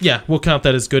 Yeah, we'll count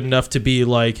that as good enough to be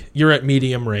like, you're at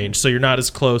medium range, so you're not as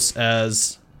close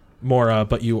as Mora,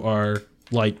 but you are,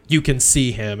 like, you can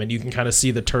see him, and you can kind of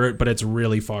see the turret, but it's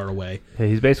really far away. Yeah,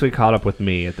 he's basically caught up with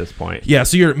me at this point. Yeah,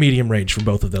 so you're at medium range for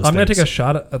both of those I'm going to things. take a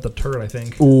shot at the turret, I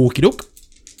think. Okie doke.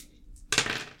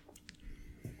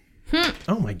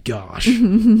 Oh my gosh.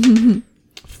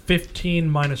 15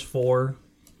 minus 4,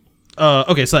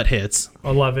 Okay, so that hits.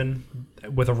 11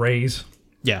 with a raise.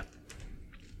 Yeah.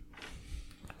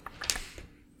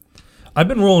 I've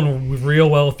been rolling real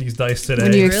well with these dice today.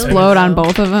 When you Really? explode on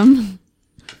both of them.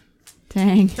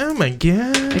 Dang. Oh my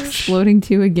gosh. Exploding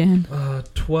 2 again.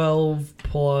 12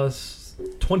 plus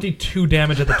 22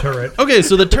 damage at the turret Okay,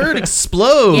 so the turret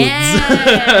explodes.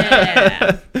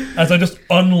 Yeah. as I just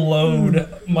unload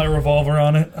my revolver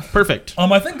on it. Perfect.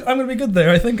 I think I'm gonna be good there.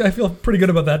 I think I feel pretty good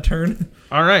about that turn.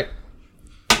 All right.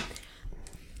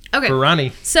 Okay.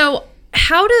 Barani. So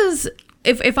how does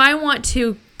if I want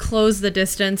to close the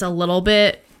distance a little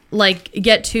bit, like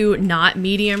get to not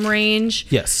medium range,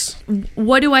 Yes.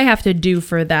 what do I have to do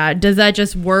for that? Does that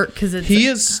just work? Because it's He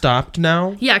is stopped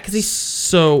now. yeah, because he's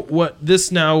So what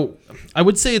this now, I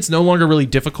would say it's no longer really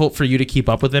difficult for you to keep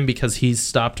up with him because he's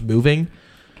stopped moving.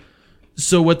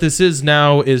 So what this is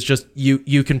now is just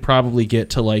you can probably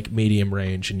get to like medium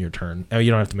range in your turn. Oh,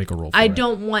 you don't have to make a roll for I it.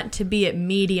 don't want to be at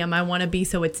medium. I want to be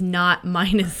so it's not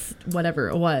minus whatever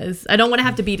it was. I don't want to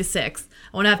have to be to 6.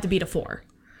 I want to have to be to 4.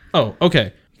 Oh,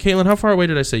 okay. Caitlin, how far away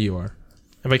did I say you are?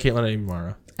 And by Caitlin, I mean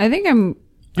Mara. I think You're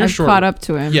I've short. caught up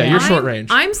to him. Yeah, you're I'm- short range.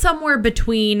 I'm somewhere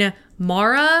between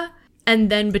Mara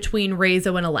and then between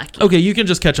Rezo and Aleki. Okay, you can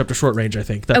just catch up to short range, I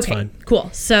think. That's Okay, fine. cool.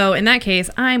 So in that case,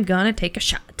 I'm gonna take a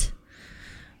shot.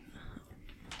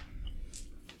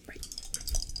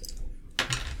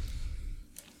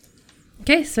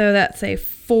 Okay, so that's a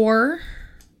 4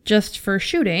 just for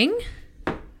shooting.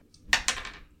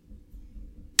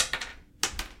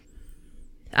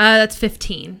 That's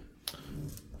 15.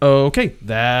 Okay,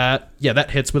 that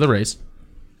hits with a raise.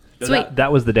 Sweet.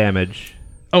 That was the damage.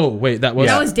 Oh, wait, that was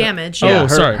That was damage. Oh, Yeah,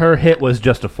 sorry. Her hit was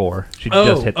just a 4. She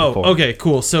just hit the 4. okay,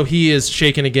 cool. So he is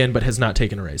shaken again, but has not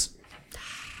taken a raise.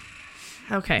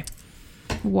 Okay.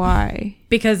 Why?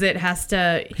 Because it has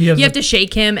to. He has You have a- to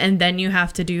shake him, and then you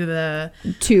have to do the.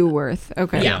 2 worth.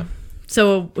 Okay. Yeah.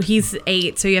 So he's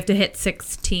 8, so you have to hit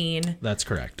 16 That's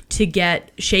correct. to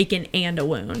get shaken and a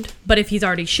wound. But if he's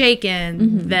already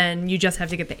shaken, then you just have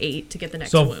to get the 8 to get the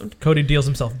next So wound. if Cody deals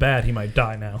himself bad, he might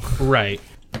die now. Right.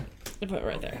 I put it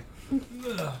right there.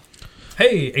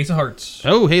 Hey, Ace of Hearts.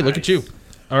 Oh, hey, look at you.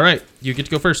 All right, you get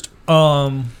to go first.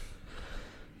 Where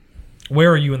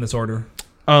are you in this order?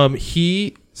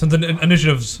 He Since the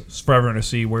initiative's for everyone to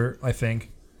see, where I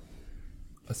think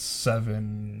a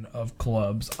 7 of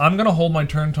clubs. I'm gonna hold my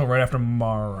turn till right after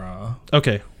Mara.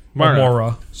 okay. Or Mara.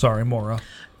 Mora. Sorry, Mora.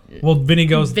 Well, Vinny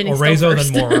goes Vinny's or still Rezo,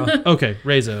 first. then Mora. Okay,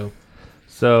 Rezo.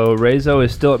 So Rezo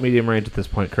is still at medium range at this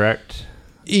point, correct?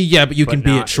 Yeah, but you But can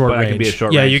be not- at short but I range. can be at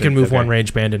short yeah, range, you can move okay. one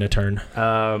range band in a turn.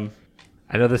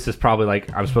 I know this is probably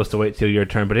like I'm supposed to wait till your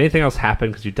turn, but anything else happen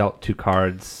because you dealt 2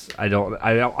 cards? I don't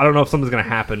know if something's gonna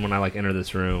happen when I like enter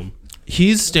this room.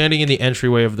 He's standing in the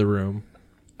entryway of the room.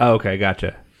 Oh, okay,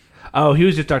 gotcha. Oh, he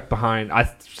was just ducked behind. For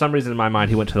some reason in my mind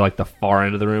he went to like the far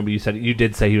end of the room, but you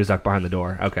did say he was ducked behind the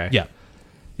door. Okay. Yeah.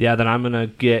 Yeah, then I'm gonna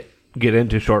get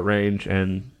into short range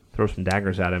and throw some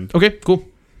daggers at him. Okay, cool.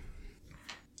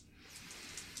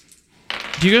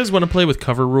 Do you guys want to play with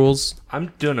cover rules? I'm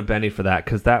doing a Benny for that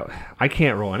because I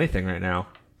can't roll anything right now.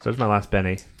 So there's my last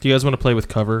Benny. Do you guys want to play with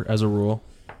cover as a rule?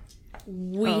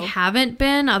 We haven't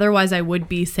been. Otherwise, I would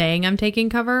be saying I'm taking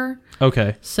cover.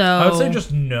 Okay. So I would say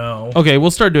just no. Okay, we'll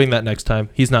start doing that next time.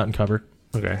 He's not in cover.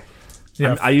 Okay.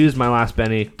 Yeah. I used my last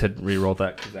Benny to re-roll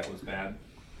that because that was bad.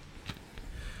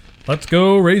 Let's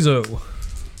go, Rezo.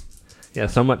 Yeah,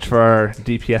 so much for our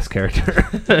DPS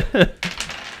character.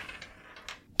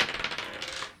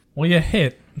 Well, you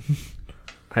hit.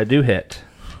 I do hit,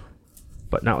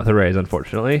 but not with a raise,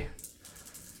 unfortunately.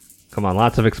 Come on,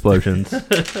 lots of explosions.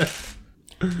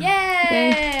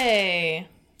 yay!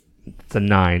 It's a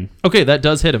 9. Okay, that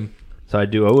does hit him. So I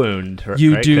do a wound.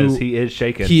 You right? do- 'Cause he is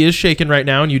shaken. He is shaken right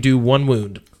now, and you do 1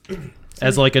 wound.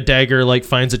 As like a dagger like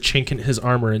finds a chink in his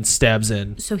armor and stabs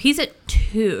in. So he's at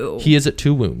 2. He is at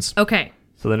 2 wounds. Okay.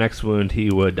 So the next wound, he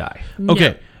would die.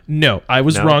 Okay. No, I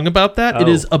was No? wrong about that. It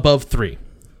Oh. is above 3.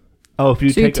 Oh, if you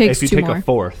So he take takes if you two take more. a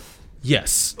fourth.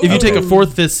 Yes. If you take a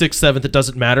fourth, fifth, sixth, seventh, it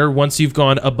doesn't matter. Once you've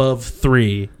gone above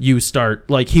 3, you start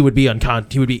like he would be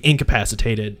he would be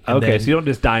incapacitated. And Okay, then so you don't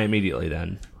just die immediately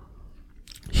then.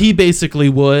 he basically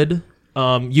would.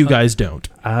 You guys don't.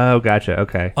 Oh, gotcha.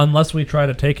 Okay. Unless we try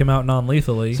to take him out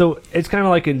non-lethally. So it's kind of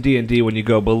like in D&D when you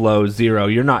go below 0,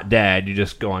 you're not dead, you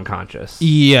just go unconscious.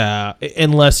 Yeah,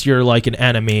 unless you're like an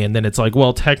enemy, and then it's like,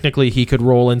 well, technically he could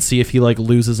roll and see if he like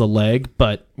loses a leg,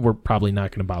 but we're probably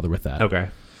not going to bother with that. Okay.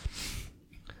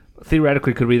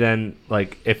 Theoretically, could we then,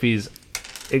 like, if he's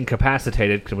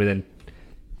incapacitated, could we then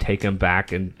take him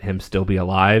back and him still be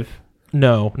alive?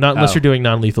 No, not unless Oh. you're doing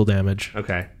non-lethal damage.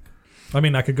 Okay. I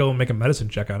mean, I could go and make a medicine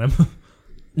check on him.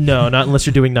 No, not unless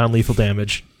you're doing non-lethal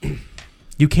damage.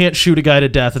 You can't shoot a guy to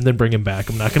death and then bring him back.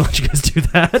 I'm not going to let you guys do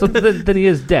that. So then he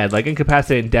is dead. Like,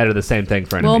 incapacitated and dead are the same thing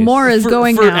for enemies. Well, more is For-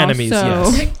 going for now. enemies, so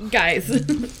yes. Guys.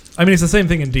 I mean, it's the same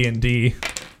thing in D&D.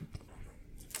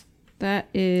 that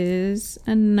is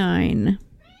a 9.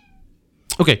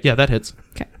 Okay, yeah, that hits.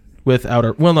 Okay. Without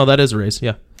a... Well, no, that is a raise,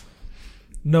 yeah.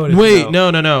 No, it is. Wait, no,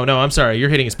 I'm sorry. You're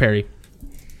hitting his parry.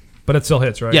 But it still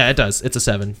hits, right? Yeah, it does. It's a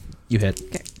 7. You hit.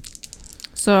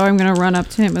 So I'm going to run up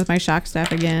to him with my shock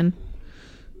staff again.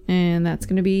 And that's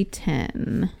going to be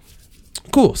 10.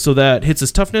 Cool. So that hits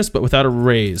his toughness, but without a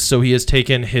raise. So he has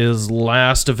taken his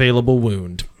last available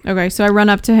wound. Okay, so I run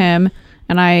up to him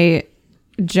and I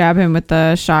jab him with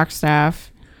the shock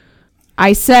staff.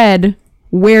 I said,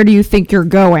 "Where do you think you're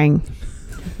going?"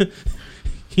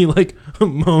 He like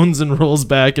moans and rolls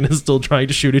back and is still trying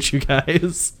to shoot at you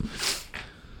guys.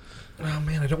 Oh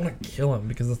man, I don't want to kill him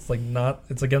because it's like not.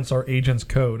 It's against our agent's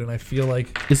code, and I feel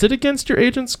like Is it against your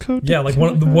agent's code? to yeah, like do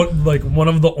one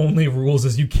of the only rules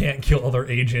is you can't kill other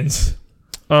agents.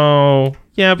 Oh,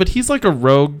 yeah, but he's like a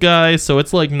rogue guy, so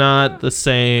it's like not the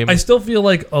same. I still feel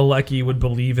like Aleki would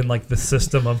believe in like the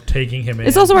system of taking him in.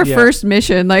 It's also our Yeah. first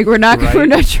mission. Like we're not Right. we're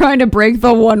not trying to break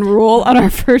the one rule on our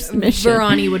first mission.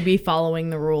 Verani would be following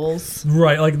the rules.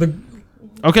 right, like the.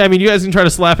 Okay, I mean, you guys can try to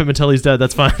slap him until he's dead.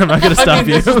 That's fine. I'm not going to I stop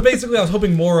mean, this is you. basically, I was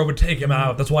hoping Mora would take him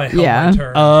out. That's why I held Yeah. my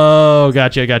turn. Oh,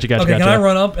 gotcha. okay, Gotcha. can I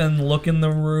run up and look in the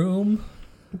room?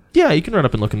 Yeah, you can run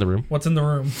up and look in the room. What's in the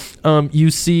room? You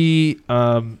see,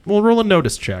 we'll roll a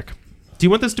notice check. Do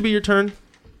you want this to be your turn?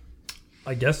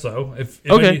 I guess so. If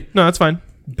Okay, no, that's fine.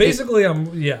 basically, I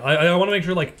want to make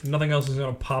sure like nothing else is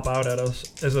gonna pop out at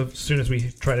us as soon as we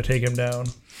try to take him down.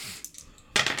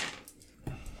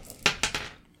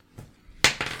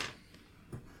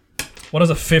 What does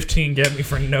a 15 get me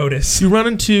for notice? You run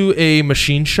into a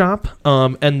machine shop,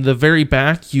 and the very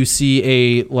back you see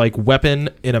a like weapon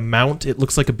in a mount. It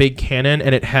looks like a big cannon,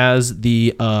 and it has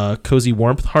the cozy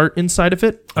warmth heart inside of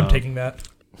it. I'm taking that.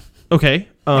 Okay.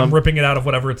 I'm ripping it out of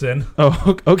whatever it's in.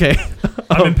 Oh, okay.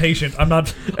 I'm impatient. I'm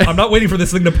not waiting for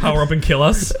this thing to power up and kill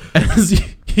us. As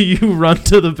you run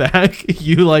to the back,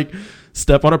 you like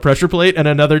step on a pressure plate, and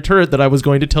another turret that I was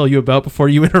going to tell you about before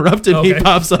you interrupted me Okay.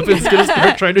 pops up and is going to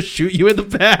start trying to shoot you in the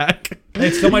back. Hey,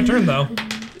 it's still my turn though.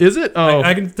 Is it? Oh,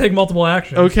 I can take multiple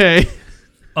actions. okay.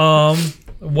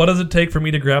 What does it take for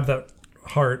me to grab that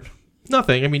heart?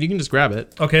 Nothing. I mean, you can just grab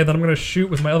it. Okay, then I'm gonna shoot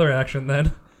with my other action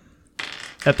then.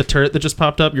 At the turret that just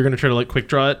popped up, you're going to try to like quick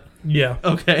draw it. Yeah.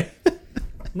 Okay. I'm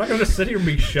not gonna just sit here and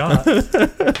be shot.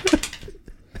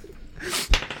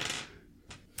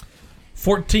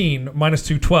 14 minus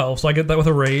 2, 12. So I get that with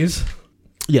a raise.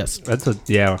 Yes. That's a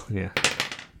yeah.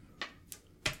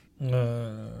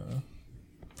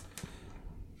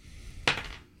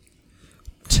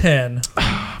 10.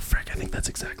 Oh, frick, I think that's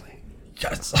exactly.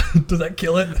 Yes. Does that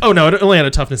kill it? Oh no, it only had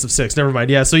a toughness of 6. Never mind.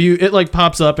 Yeah, so it like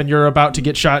pops up and you're about to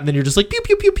get shot, and then you're just like pew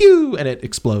pew pew pew, and it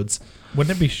explodes.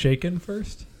 Wouldn't it be shaken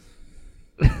first?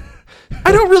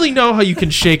 I don't really know how you can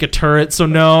shake a turret, so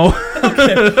no.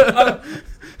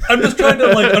 I'm just trying to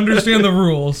like understand the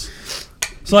rules.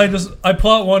 So I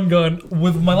pull out one gun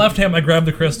with my left hand. I grab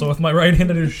the crystal with my right hand.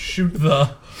 I just shoot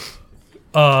the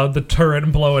turret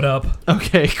and blow it up.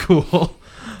 Okay, cool.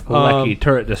 Lucky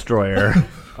turret destroyer.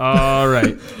 All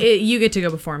right. You get to go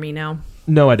before me now.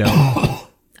 No, I don't.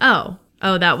 Oh,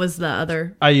 that was the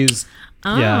other. I used.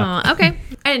 Oh, Yeah. okay.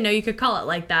 I didn't know you could call it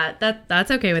like that. That's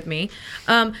okay with me.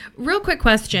 Real quick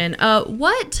question.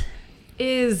 What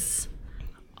is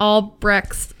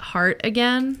Albrecht's heart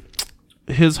again?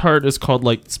 His heart is called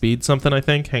like speed something, I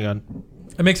think. Hang on.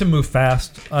 It makes him move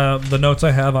fast. The notes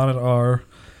I have on it are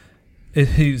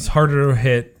he's harder to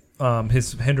hit.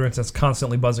 His hindrance is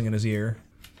constantly buzzing in his ear.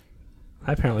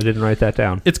 I apparently didn't write that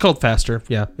down. It's called faster.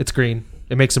 Yeah, it's green.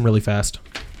 It makes him really fast.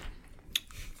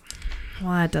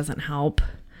 Well, that doesn't help.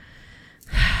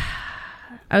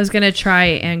 I was gonna try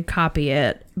and copy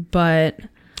it, but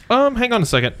Hang on a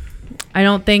second. I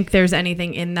don't think there's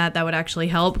anything in that would actually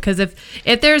help. Because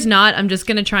if there's not, I'm just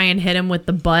gonna try and hit him with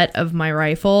the butt of my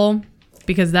rifle,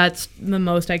 because that's the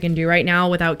most I can do right now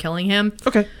without killing him.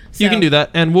 Okay, you can So- do that,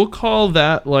 and we'll call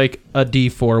that like a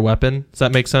D4 weapon. Does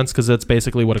that make sense? Because that's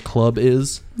basically what a club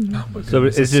is. So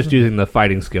it's just using the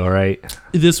fighting skill, right?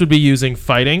 This would be using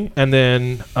fighting, and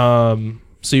then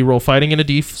so you roll fighting in a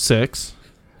D6.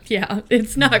 Yeah,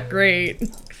 it's not great.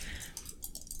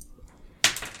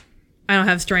 I don't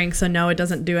have strength, so no, it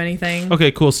doesn't do anything.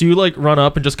 Okay, cool. So you like run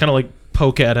up and just kind of like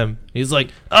poke at him. He's like,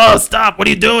 "Oh, stop! What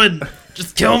are you doing?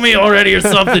 Just kill me already or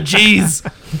something." Jeez.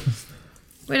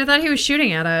 Wait, I thought he was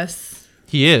shooting at us.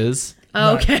 He is,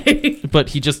 Oh, okay.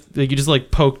 but you just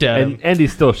like poked at him. And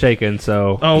he's still shaking,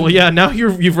 so Oh well, yeah. Now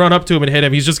you've run up to him and hit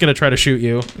him. He's just gonna try to shoot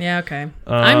you. Yeah, okay.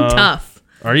 I'm tough.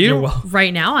 Are you? You're well.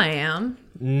 Right now I am.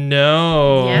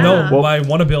 No. Yeah. No, my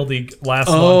one ability last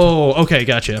month. Oh, okay,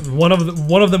 gotcha. One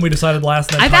of them we decided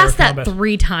last night. I've asked that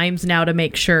 3 times now to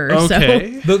make sure.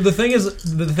 Okay. The thing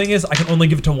is I can only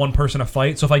give it to one person to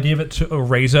fight. So if I gave it to a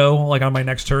Rezo like on my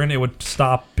next turn, it would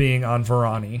stop being on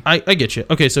Varani. I get you.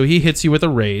 Okay, so he hits you with a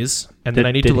raise, and then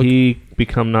I need to did look. he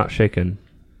become not shaken?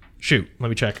 Shoot, let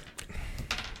me check.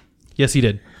 Yes, he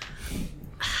did.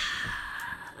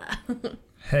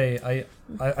 Hey,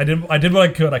 I did what I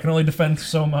could. I can only defend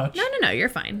so much. No, you're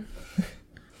fine.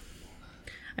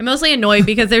 I'm mostly annoyed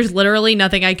because there's literally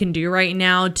nothing I can do right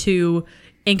now to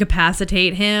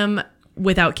incapacitate him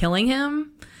without killing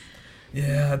him.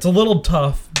 Yeah, it's a little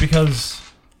tough because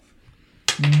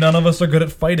none of us are good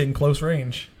at fighting close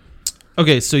range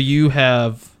Okay, so you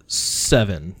have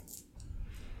 7.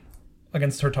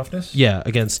 against her toughness. Yeah,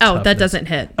 against. Oh, that toughness. doesn't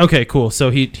hit. Okay, cool. So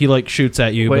he like shoots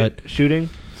at you, Wait, shooting?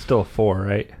 Still 4,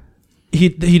 right? but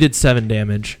he did 7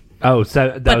 damage. Oh, so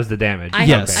that But was the damage. I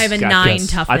Yes. have a Gotcha. 9 Yes.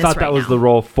 toughness. I thought that right was now. the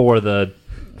roll for the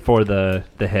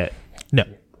hit. No.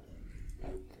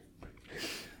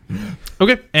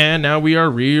 Okay, and now we are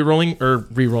re-rolling.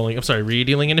 I'm sorry,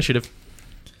 redealing initiative.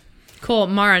 Cool,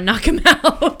 Mara, knock him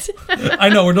out. I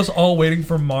know, we're just all waiting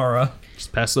for Mara.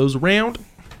 Just pass those around.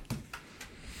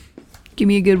 Give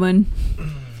me a good one.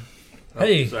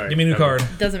 Hey, sorry. give me a new card.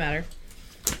 Doesn't matter.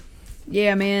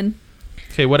 Yeah, man.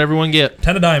 Okay, what everyone get?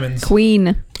 10 of diamonds.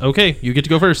 Queen. Okay, you get to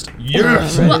go first.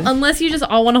 Yes. Well, unless you just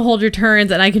all want to hold your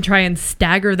turns and I can try and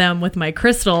stagger them with my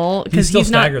crystal. He's Because still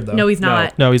he's not. staggered, though. No, he's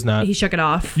not. No, he's not. He shook it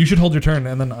off. You should hold your turn,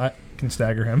 and then I can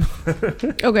stagger him.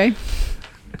 Okay.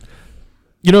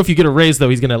 You know, if you get a raise though,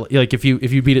 he's gonna like if you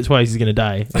beat it twice, he's gonna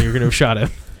die, and you're gonna have shot him.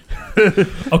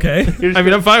 Okay. I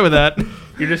mean, I'm fine with that.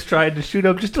 You're just trying to shoot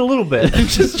him just a little bit.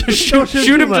 just Don't shoot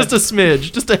shoot him too much. just a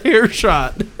smidge, just a hair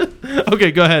shot.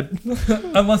 Okay, go ahead.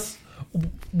 Unless,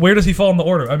 where does he fall in the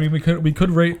order? I mean, we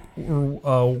could rate. You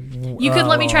could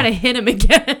let me try to hit him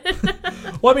again.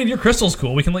 Well, I mean, your crystal's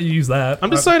cool. We can let you use that.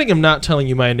 I'm deciding I'm not telling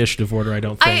you my initiative order. I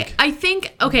don't think.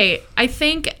 I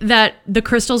think that the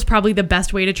crystal's probably the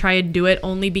best way to try and do it,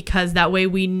 only because that way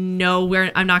we know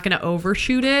where I'm not going to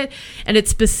overshoot it, and it's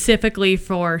specifically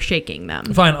for shaking them.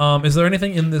 Fine. Is there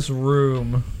anything in this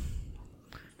room?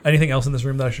 Anything else in this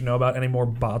room that I should know about? Any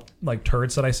more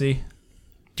turrets that I see?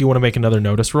 Do you want to make another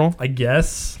notice roll? I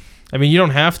guess. I mean, you don't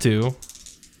have to.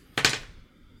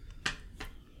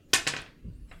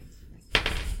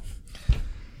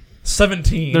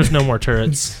 $17. There's no more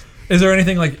turrets. Is there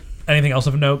anything else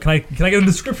of note? Can I get a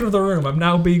description of the room? I'm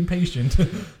now being patient.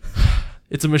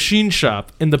 It's a machine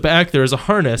shop. In the back, there is a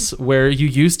harness where you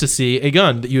used to see a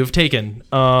gun that you have taken.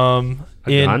 A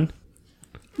gun?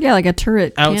 Yeah, like a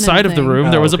turret. cannon Outside of the thing. room,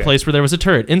 there Oh, was a okay. place where there was a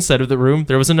turret. Inside of the room,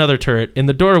 there was another turret. In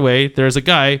the doorway, there's a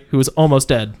guy who is almost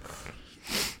dead.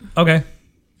 Okay.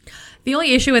 The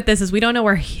only issue with this is we don't know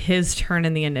where his turn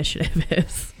in the initiative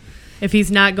is. If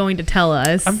he's not going to tell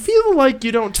us. I feel like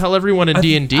you don't tell everyone in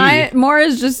D&D.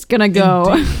 Mora's just gonna go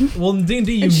Well, in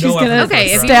D&D, you And she's know. gonna- after the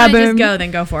Okay, first if round. you want Stab to just him. go,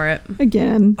 then go for it.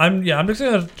 again. I'm just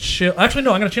gonna chill. Actually,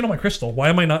 no. I'm gonna channel my crystal. Why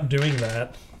am I not doing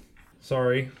that?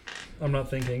 Sorry, I'm not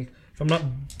thinking. If I'm not.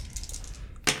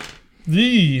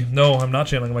 No, I'm not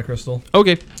channeling my crystal.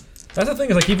 Okay. That's the thing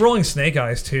is I keep rolling snake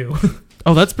eyes too.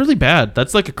 Oh, that's really bad.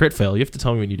 That's like a crit fail. You have to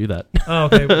tell me when you do that. Oh,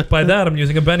 okay. By that I'm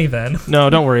using a Benny then.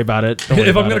 No, don't worry about it. Don't worry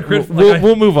If I'm about gonna it. crit- we'll, like I-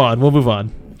 we'll move on. We'll move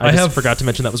on. I I just have- forgot to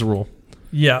mention that was a rule.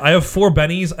 Yeah, I have 4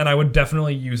 Bennies and I would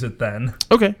definitely use it then.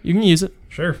 Okay, you can use it.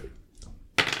 Sure.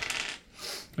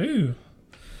 Ooh.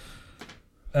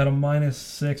 At a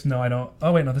 -6. No, I don't.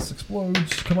 Oh wait, no. This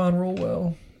explodes. Come on, roll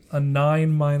well. A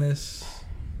 9 minus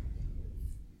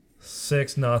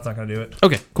 6. No, that's not gonna do it.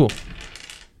 Okay, cool.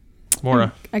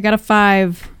 Mora. I got a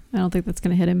 5. I don't think that's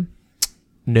gonna hit him.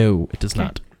 No, it does Okay.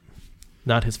 not.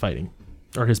 Not his fighting.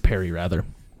 Or his parry, rather.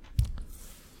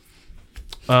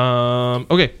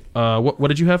 Okay. What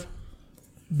did you have?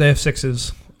 They have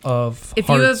 6s of If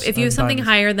you hearts have and something diamonds.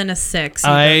 higher than a 6, you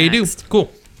go I do. next.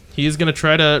 Cool. He's gonna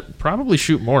try to probably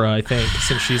shoot Mora, I think,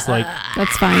 since she's like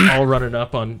That's fine. all running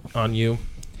up on you,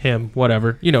 him,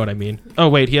 whatever. You know what I mean. Oh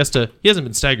wait, he hasn't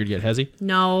been staggered yet, has he?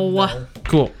 No.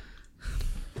 Cool.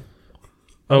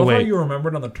 I Oh love how wait, you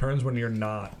remembered on the turns when you're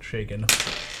not shaken.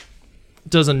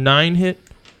 does a 9 hit?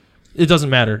 It doesn't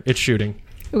matter. It's shooting.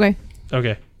 Okay.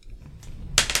 Okay.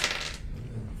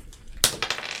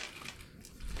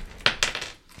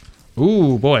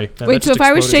 Ooh boy. That Wait, so just if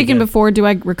I was exploded shaken again. before, do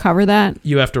I recover that?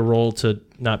 You have to roll to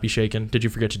not be shaken. Did you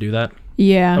forget to do that?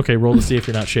 Yeah. Okay, roll to see if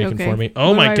you're not shaken Okay. for me. Oh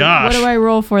What my do I- gosh. What do I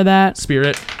roll for that?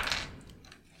 Spirit.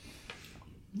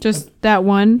 Just that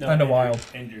one? And a wild.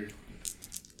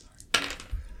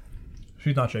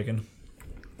 She's not shaken.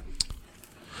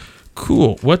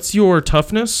 Cool. What's your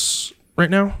toughness right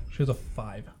now? She has a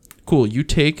 5. Cool.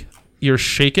 You're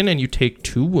shaken and you take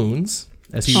 2 wounds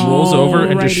as he rolls over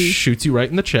and just Alrighty. shoots you right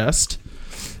in the chest.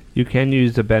 You can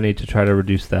use a Benny to try to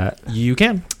reduce that. You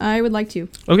can. I would like to.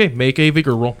 Okay, make a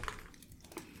vigor roll.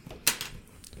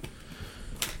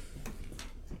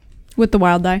 With the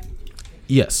wild die.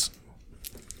 Yes.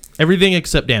 Everything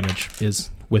except damage is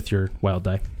with your wild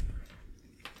die.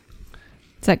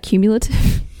 Is that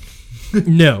cumulative?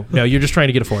 No, you're just trying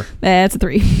to get a 4. That's a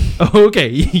 3. Oh, okay,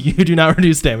 you do not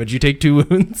reduce damage. You take 2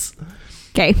 wounds.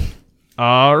 Okay.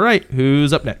 All right,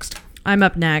 who's up next? I'm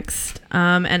up next.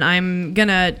 And I'm going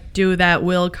to do that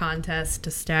will contest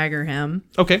to stagger him,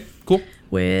 Okay, cool.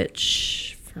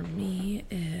 which for me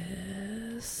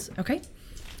is... Okay.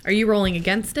 Are you rolling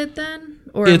against it then?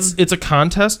 Or It's a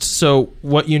contest, so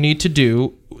what you need to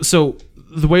do... So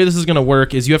the way this is going to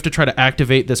work is you have to try to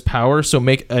activate this power, so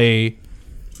make a...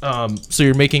 so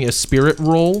you're making a spirit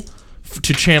roll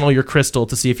to channel your crystal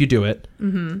to see if you do it.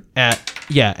 Mm-hmm.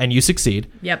 And you succeed.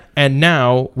 Yep. And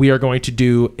now we are going to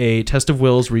do a test of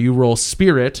wills where you roll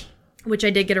spirit. Which I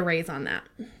did get a raise on that.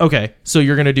 Okay, so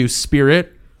you're going to do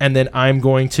spirit, and then I'm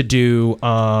going to do,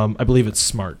 I believe it's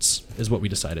smarts, is what we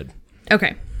decided.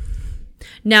 Okay.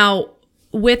 Now,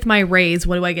 with my raise,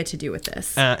 what do I get to do with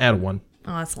this? Add a 1.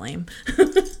 Oh, that's lame.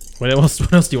 What else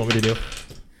do you want me to do?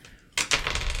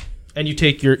 And you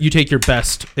take your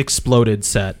best exploded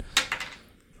set.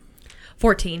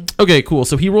 14. Okay, cool.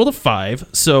 So he rolled a 5.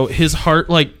 So his heart,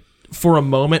 like, for a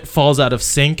moment falls out of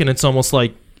sync, and it's almost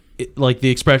like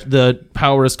the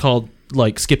power is called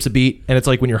like skips a beat, and it's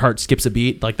like when your heart skips a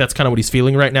beat. Like that's kind of what he's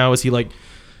feeling right now. Is he like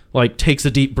takes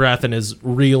a deep breath and is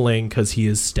reeling because he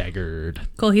is staggered.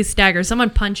 Cool, he's staggered. Someone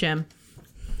punch him.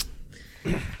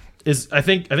 I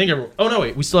think. Oh no,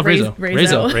 wait. We still have Rezo.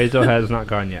 Rezo. Rezo has not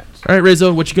gone yet. All right,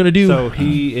 Rezo. What you gonna do? So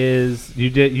he is. You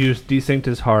desynced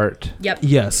his heart. Yep.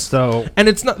 yes. So. And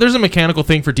it's not. There's a mechanical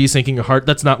thing for desyncing a heart.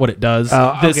 That's not what it does.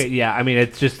 Okay. Yeah. I mean,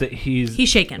 it's just that He's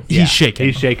shaken. He's shaken.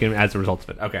 He's shaken as a result of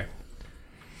it. Okay.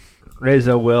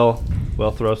 Rezo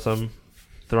will throw some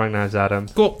throwing knives at him.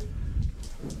 Cool.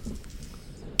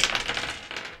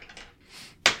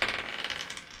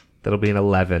 That'll be an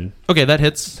 11. Okay, that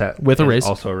hits That with a is raise.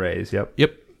 Also a raise. Yep.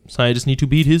 Yep. So I just need to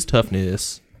beat his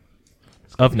toughness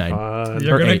of 9.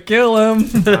 You're Or gonna 8. kill him.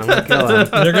 I'm gonna kill him.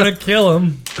 You're gonna kill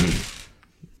him.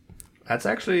 That's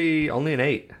actually only an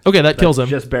 8. Okay, that kills him.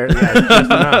 Just barely. Yeah,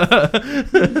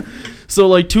 just enough. So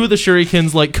like 2 of the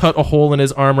shurikens like cut a hole in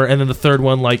his armor, and then the third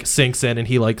one like sinks in, and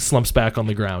he like slumps back on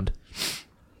the ground.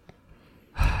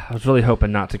 I was really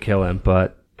hoping not to kill him,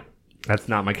 but that's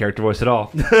not my character voice at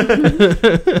all.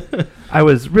 I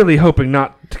was really hoping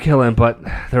not to kill him, but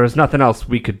there was nothing else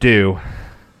we could do,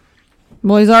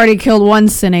 Well, he's already killed one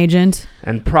sin agent.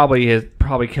 and probably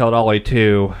killed Ollie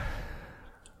too.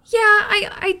 Yeah,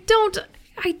 I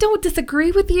don't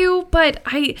disagree with you, but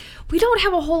we don't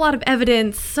have a whole lot of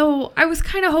evidence, so I was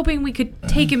kind of hoping we could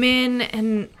take him in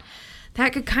and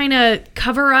that could kind of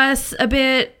cover us a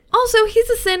bit. Also, he's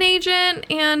a sin agent,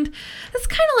 and that's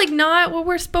kind of like not what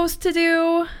we're supposed to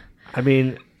do. I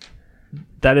mean,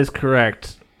 that is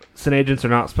correct. Sin agents are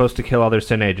not supposed to kill other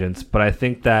sin agents, but I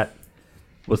think that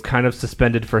was kind of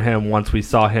suspended for him once we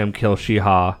saw him kill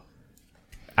Shiha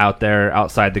out there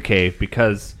outside the cave,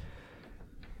 because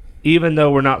even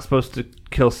though we're not supposed to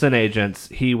kill sin agents,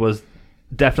 he was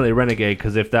definitely a renegade,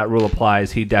 because if that rule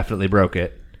applies, he definitely broke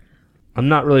it. I'm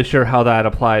not really sure how that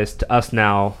applies to us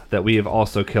now that we have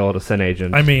also killed a sin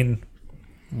agent. I mean,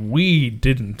 we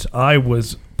didn't. I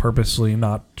was purposely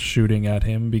not shooting at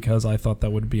him because I thought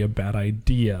that would be a bad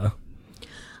idea.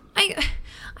 I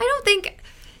don't think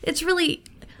it's really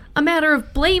a matter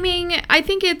of blaming. I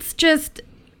think it's just,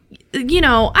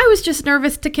 I was just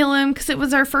nervous to kill him because it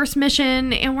was our first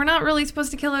mission, and we're not really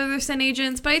supposed to kill other sin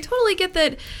agents, but I totally get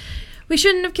that we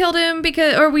shouldn't have killed him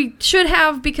or we should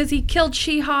have because he killed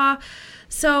Shiha.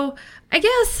 So I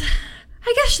guess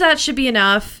that should be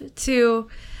enough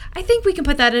I think we can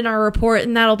put that in our report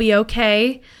and that'll be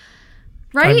okay.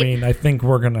 Right? I mean, I think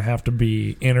we're going to have to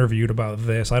be interviewed about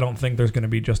this. I don't think there's going to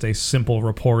be just a simple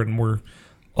report and we're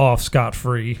off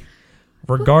scot-free.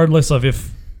 Regardless of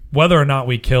whether or not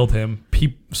we killed him,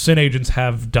 Sin agents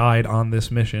have died on this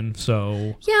mission,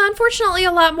 so... Yeah, unfortunately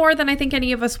a lot more than I think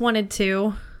any of us wanted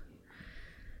to.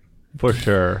 For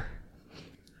sure.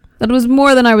 That was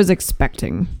more than I was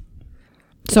expecting.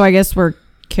 So I guess we're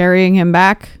carrying him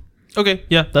back. Okay,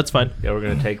 yeah, that's fine. Yeah, we're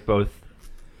going to take both.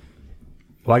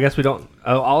 Well, I guess we don't...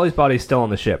 Oh, Ollie's body's still on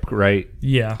the ship, right?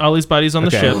 Yeah. Ollie's body's on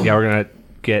the ship. Yeah, we're going to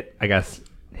get, I guess,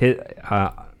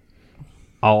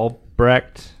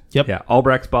 Albrecht. Yep. Yeah,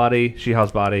 Albrecht's body,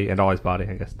 Shiha's body, and Ollie's body.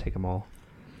 I guess take them all.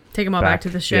 Take them all back to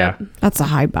the ship. Yeah. That's a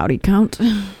high body count.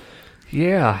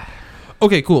 Yeah.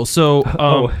 Okay, cool. So,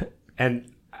 and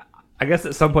I guess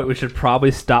at some point we should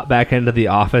probably stop back into the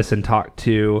office and talk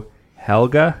to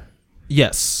Helga.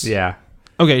 yes. Yeah.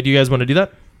 Okay, do you guys want to do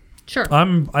that? Sure.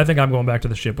 I think I'm going back to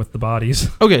the ship with the bodies.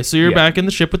 Okay, so you're Yeah. back in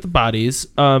the ship with the bodies.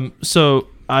 So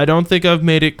I don't think I've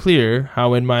made it clear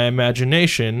how in my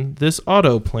imagination this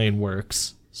autoplane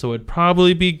works. So it'd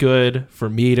probably be good for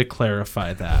me to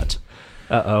clarify that.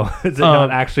 Uh-oh. Is it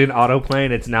not actually an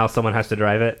autoplane? It's now someone has to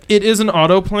drive it? It is an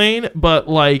autoplane, but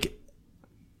like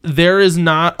there is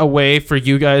not a way for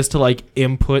you guys to like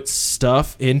input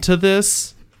stuff into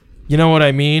this. You know what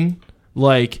I mean?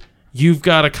 Like you've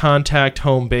got to contact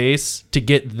home base to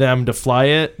get them to fly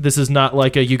it. This is not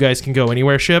like a you guys can go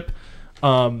anywhere ship.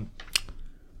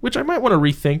 Which I might want to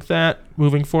rethink that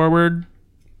moving forward.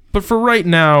 But for right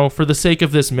now, for the sake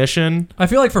of this mission, I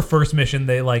feel like for first mission,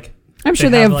 I'm sure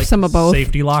they have some of both.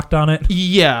 Safety locked on it.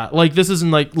 yeah, like this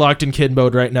isn't like locked in kid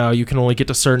mode right now. You can only get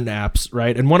to certain apps,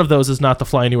 right? And one of those is not the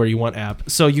Fly Anywhere You Want app.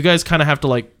 So you guys kind of have to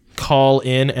like call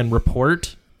in and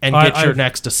report and get your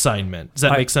next assignment. Does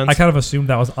that make sense? I kind of assumed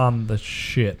that was on the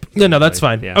ship. No, that's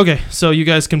fine. Yeah. Okay, so you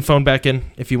guys can phone back in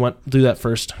if you want. Do that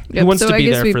first. Who Yep, wants so to I be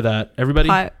guess there we for that? Everybody?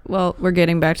 Well, we're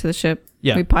getting back to the ship.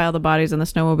 Yeah. We pile the bodies on the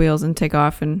snowmobiles and take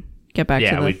off and get back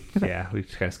to the... we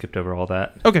just kind of skipped over all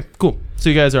that. Okay, cool. So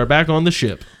you guys are back on the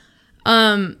ship.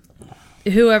 Whoever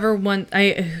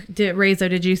Rezo,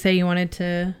 did you say you wanted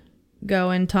to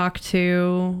go and talk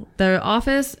to the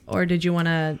office, or did you want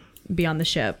to be on the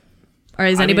ship? Or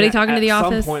is anybody talking to the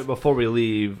office? At some point before we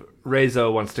leave,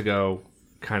 Rezo wants to go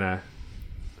kind of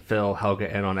fill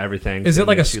Helga in on everything. Is it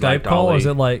like a She Skype liked call? Or Ollie. is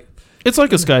it like... It's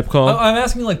like a Skype call. I'm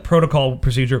asking like protocol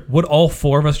procedure. Would all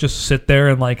four of us just sit there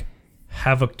and like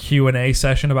have a Q&A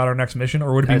session about our next mission,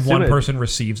 or would it I be assume one it- person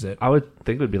receives it? I would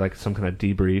think it would be like some kind of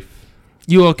debrief.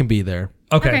 You all can be there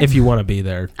Okay. if you want to be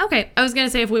there. Okay, I was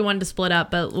gonna say if we wanted to split up,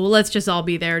 but let's just all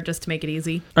be there just to make it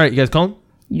easy. All right, you guys calling?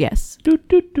 Yes.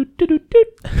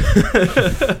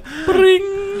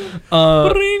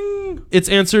 It's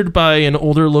answered by an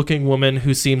older looking woman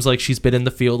who seems like she's been in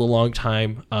the field a long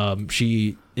time.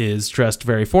 She is dressed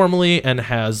very formally and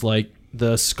has like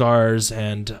the scars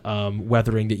and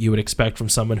weathering that you would expect from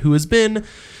someone who has been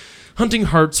hunting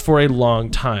hearts for a long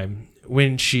time.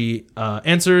 When she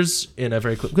answers in a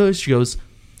very quick voice, she goes,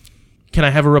 "Can I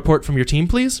have a report from your team,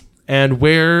 please? And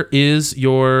where is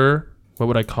your, what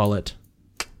would I call it?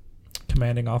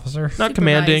 Commanding officer. Not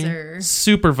commanding, Supervisor.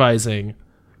 supervising.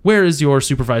 Where is your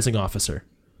supervising officer?"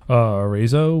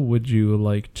 Rezo, would you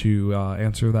like to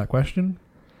answer that question?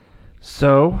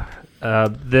 So,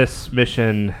 this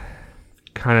mission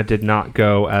kind of did not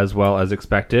go as well as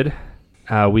expected.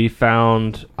 We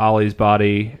found Ollie's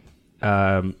body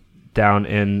down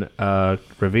in a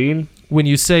ravine. When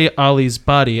you say Ollie's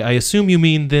body, I assume you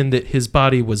mean then that his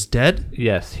body was dead?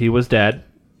 Yes, he was dead.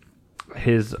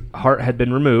 His heart had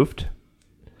been removed,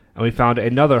 and we found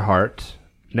another heart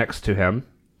next to him.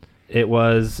 It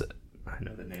was... I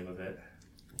know the name of it.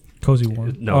 Cozy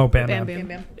Warm. No. Oh, Bam Bam, Bam. bam,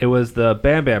 bam. It was the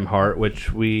Bam Bam heart,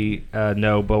 which we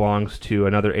know belongs to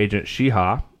another agent,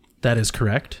 Shiha. That is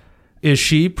correct. Is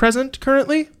she present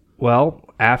currently? Well,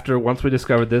 once we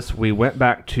discovered this, we went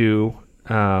back to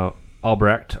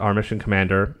Albrecht, our mission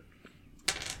commander.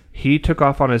 He took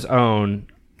off on his own,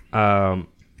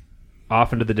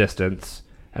 off into the distance,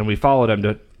 and we followed him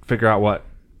to figure out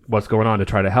what's going on to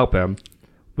try to help him.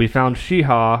 We found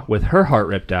Shiha with her heart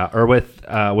ripped out, or with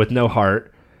no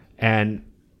heart, and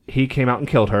he came out and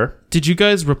killed her. Did you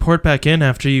guys report back in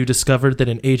after you discovered that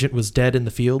an agent was dead in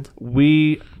the field?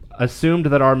 We assumed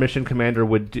that our mission commander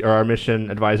or our mission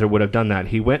advisor would have done that.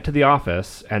 He went to the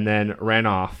office and then ran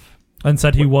off. And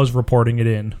said he was reporting it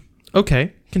in.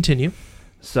 Okay, continue.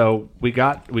 So we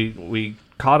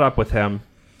caught up with him.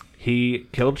 He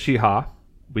killed Shiha.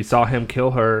 We saw him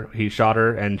kill her. He shot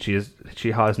her, and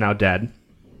Shiha is now dead.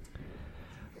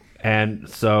 And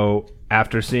so,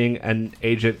 after seeing an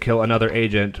agent kill another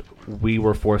agent, we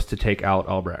were forced to take out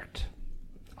Albrecht.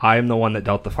 I am the one that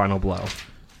dealt the final blow.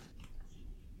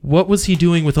 What was he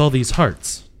doing with all these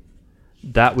hearts?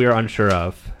 That we are unsure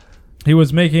of. He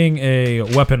was making a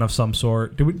weapon of some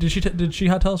sort. Did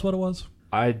Shiha tell us what it was?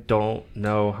 I don't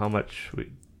know how much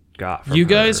we got from You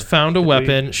guys her. found a Did we?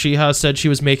 weapon. Shiha said she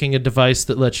was making a device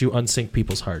that lets you unsync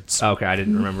people's hearts. Okay, I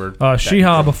didn't remember.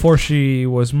 Shiha, before she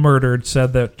was murdered,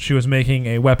 said that she was making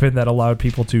a weapon that allowed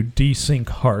people to desync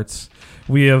hearts.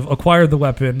 We have acquired the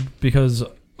weapon because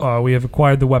so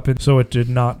it did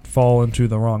not fall into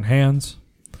the wrong hands.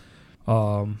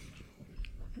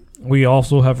 We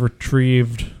also have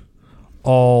retrieved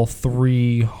all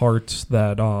 3 hearts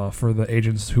that for the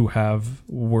agents who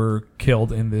were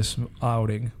killed in this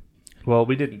outing. Well,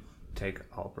 we didn't take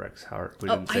Albrecht's heart. We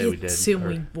didn't say we did. I assume or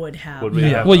we would have. would we Yeah.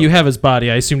 have Well, you have his body.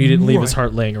 I assumed you didn't leave his Right.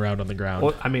 heart laying around on the ground.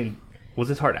 Well, I mean, was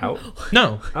his heart out?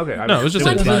 No. Okay. No, it was just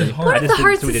in his body. One of the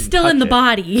hearts is still in the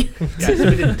body. Yeah, so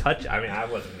we didn't touch it. I mean, I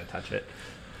wasn't going to touch it.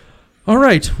 All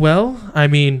right. Well, I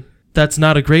mean, that's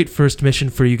not a great first mission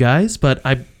for you guys, but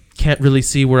I can't really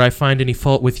see where I find any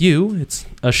fault with you. It's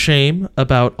a shame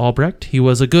about Albrecht. He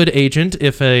was a good agent,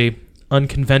 if a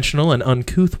unconventional and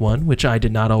uncouth one, which I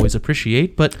did not always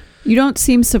appreciate, but You don't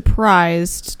seem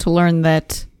surprised to learn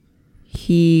that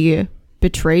he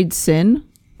betrayed Sin.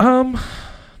 I'm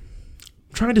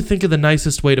trying to think of the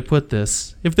nicest way to put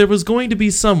this. If there was going to be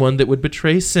someone that would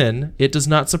betray Sin, it does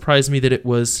not surprise me that it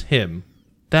was him.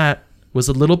 That was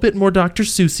a little bit more Dr.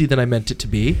 Seussy than I meant it to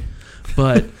be,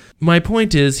 but my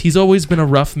point is he's always been a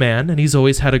rough man, and he's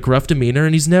always had a gruff demeanor,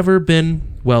 and he's never been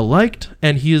well-liked,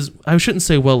 and I shouldn't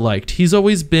say well-liked, he's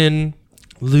always been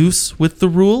loose with the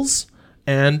rules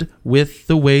and with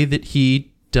the way that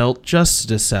he dealt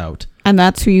justice out. And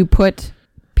that's who you put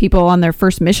people on their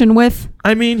first mission with?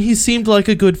 I mean, he seemed like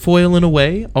a good foil in a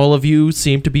way. All of you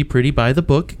seem to be pretty by the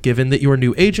book, given that you're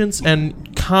new agents,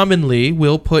 and commonly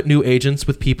will put new agents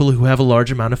with people who have a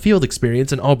large amount of field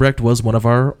experience, and Albrecht was one of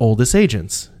our oldest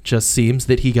agents. Just seems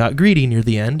that he got greedy near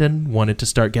the end and wanted to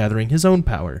start gathering his own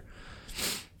power.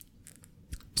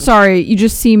 Sorry, you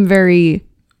just seem very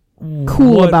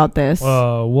cool about this.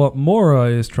 What Mora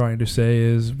is trying to say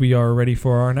is we are ready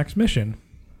for our next mission.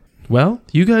 Well,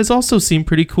 you guys also seem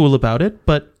pretty cool about it,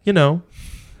 but, you know,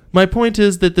 my point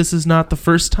is that this is not the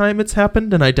first time it's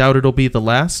happened, and I doubt it'll be the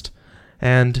last.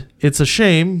 And it's a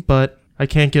shame, but I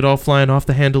can't get all flying off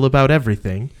the handle about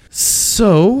everything.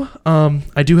 So,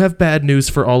 I do have bad news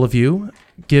for all of you,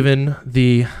 given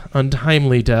the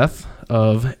untimely death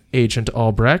of Agent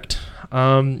Albrecht.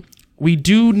 We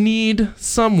do need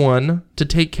someone to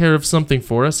take care of something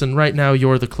for us, and right now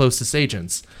you're the closest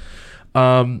agents.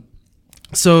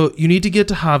 So you need to get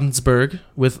to Havensburg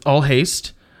with all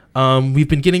haste. We've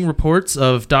been getting reports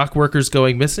of dock workers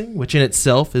going missing, which in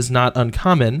itself is not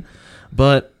uncommon,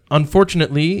 but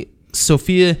unfortunately,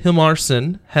 Sophia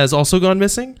Hilmarsson has also gone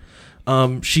missing.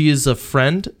 She is a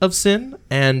friend of Sin,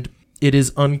 and it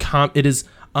is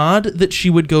odd that she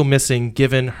would go missing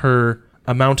given her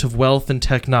amount of wealth and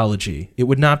technology. It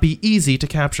would not be easy to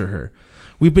capture her.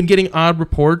 We've been getting odd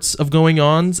reports of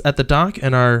going-ons at the dock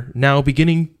and are now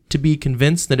beginning to be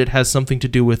convinced that it has something to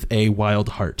do with a wild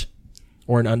heart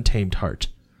or an untamed heart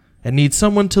and need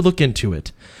someone to look into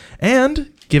it.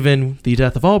 And given the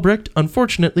death of Albrecht,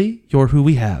 unfortunately, you're who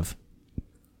we have.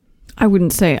 I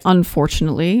wouldn't say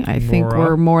unfortunately. I think Mora.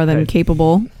 we're more than Hey.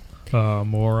 capable.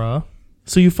 Mora.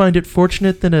 So you find it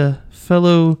fortunate that a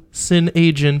fellow Sin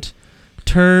agent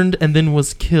turned and then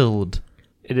was killed.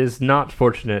 It is not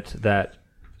fortunate that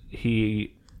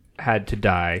he had to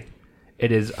die.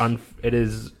 It is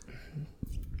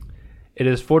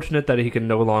fortunate that he can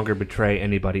no longer betray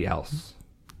anybody else.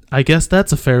 I guess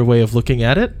that's a fair way of looking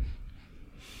at it.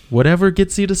 Whatever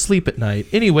gets you to sleep at night.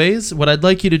 Anyways, what I'd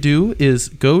like you to do is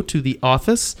go to the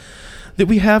office that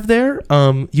we have there.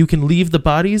 You can leave the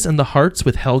bodies and the hearts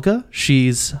with Helga.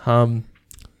 She's a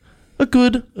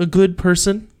good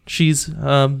person. She's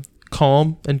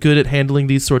calm and good at handling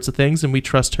these sorts of things, and we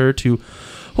trust her to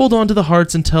hold on to the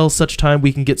hearts until such time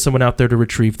we can get someone out there to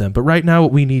retrieve them. But right now,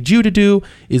 what we need you to do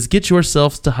is get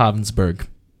yourselves to Havensburg.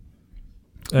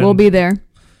 We'll be there.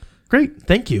 Great,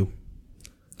 thank you.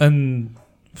 And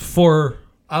for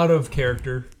out of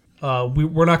character,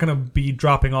 we're not going to be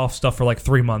dropping off stuff for like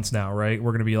 3 months now, right?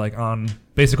 We're going to be like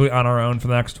basically on our own for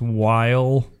the next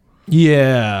while.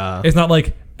 Yeah. It's not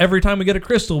like every time we get a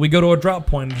crystal, we go to a drop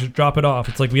point and just drop it off.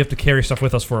 It's like we have to carry stuff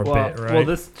with us for a bit, right?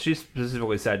 Well, she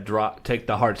specifically said take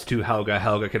the hearts to Helga.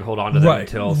 Helga can hold on to them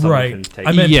until someone can take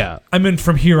I meant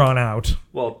from here on out.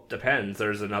 Well, depends.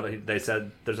 They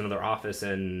said there's another office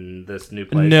in this new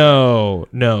place.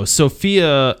 No.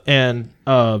 Sophia and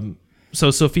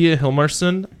Sophia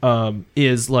Hilmarsson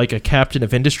is like a captain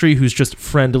of industry who's just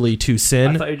friendly to I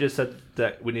Sin. thought you just said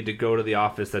that we need to go to the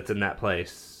office that's in that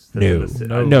place.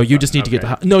 No, you just need to get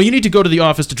the. No, you need to go to the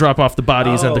office to drop off the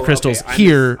bodies and the crystals okay.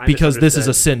 here I because this is a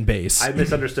misunderstood. Sin base. I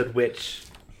misunderstood which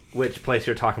place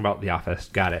you're talking about. The office.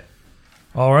 Got it.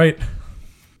 All right.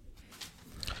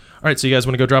 All right, so you guys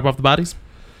want to go drop off the bodies?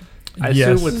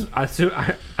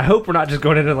 I hope we're not just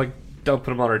going in and like don't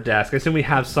put them on our desk. I assume we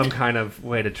have some kind of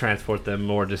way to transport them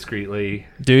more discreetly.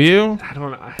 Do you? I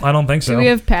don't know. I don't think so. Do we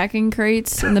have packing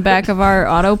crates in the back of our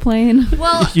auto plane?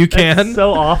 Well, You can. That's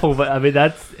so awful, but I mean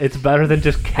it's better than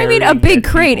just I carrying. mean, a big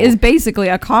dead crate people. is basically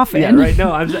a coffin. Yeah, right.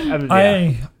 No,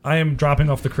 yeah. I am dropping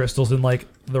off the crystals in like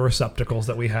the receptacles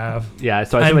that we have. Yeah,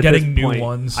 so I I'm assume at getting this new point,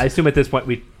 ones. I assume at this point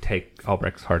we take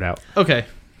Albrecht's heart out. Okay.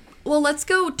 well, let's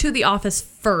go to the office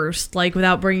first, like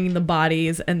without bringing the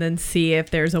bodies, and then see if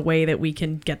there's a way that we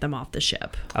can get them off the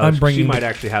ship. I'm She bringing might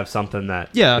actually have something that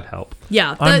Yeah. could help.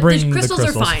 Yeah, I'm the bringing the crystals are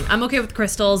crystals. fine. I'm okay with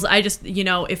crystals. I just,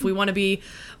 if we want to be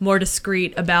more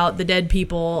discreet about the dead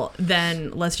people, then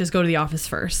let's just go to the office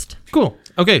first. Cool.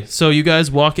 Okay, so you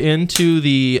guys walk into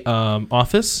the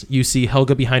office. You see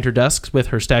Helga behind her desk with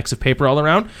her stacks of paper all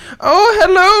around. Oh,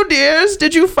 hello, dears.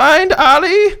 Did you find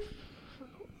Ollie?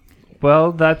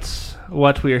 Well, that's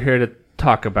what we're here to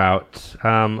talk about.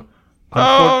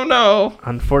 Oh, no.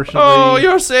 Unfortunately, Oh,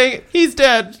 you're saying he's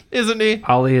dead, isn't he?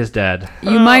 Ollie is dead.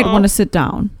 You might want to sit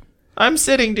down. I'm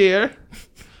sitting, dear.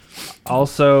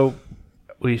 Also,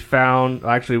 we found...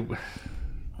 Actually,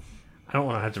 I don't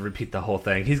want to have to repeat the whole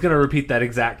thing. He's going to repeat that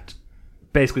exact,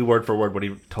 basically word for word, what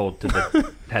he told to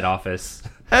the head office.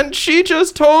 And she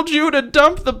just told you to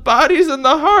dump the bodies and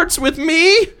the hearts with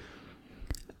me?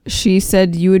 She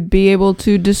said you would be able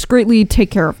to discreetly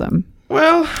take care of them.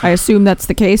 Well, I assume that's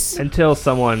the case. Until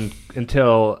someone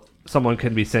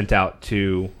can be sent out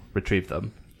to retrieve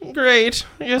them. great.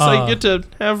 I guess I get to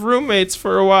have roommates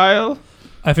for a while.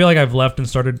 I feel like I've left and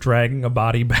started dragging a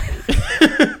body back.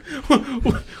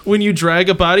 When you drag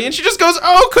a body and she just goes,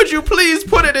 oh, could you please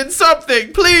put it in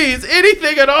something? Please,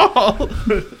 anything at all.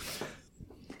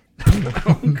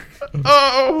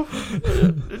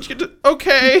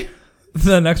 Okay.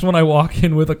 The next one I walk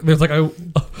in with, there's like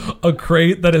a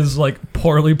crate that is like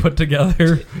poorly put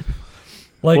together.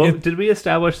 Like, Well, did we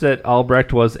establish that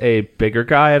Albrecht was a bigger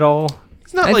guy at all?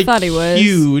 It's not I like thought he was.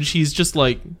 huge. He's just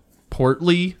like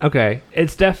portly. Okay,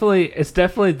 it's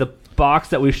definitely the box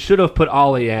that we should have put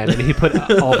Ollie in, and he put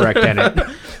Albrecht in it.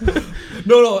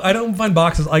 no, I don't find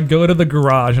boxes. I go to the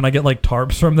garage and I get like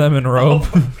tarps from them and rope.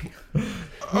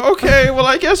 Okay, well,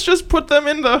 I guess just put them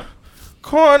in the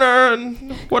corner.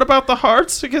 And what about the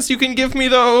hearts? I guess you can give me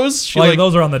those. She Like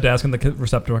those are on the desk in the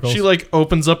receptacles. She like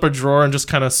opens up a drawer and just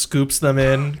kind of scoops them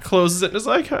in, closes it, and is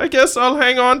like, I guess I'll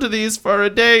hang on to these for a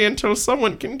day until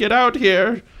someone can get out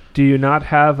here. Do you not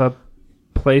have a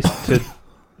place to...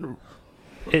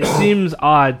 It seems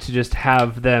odd to just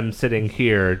have them sitting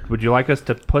here. Would you like us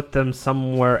to put them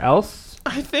somewhere else?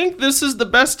 I think this is the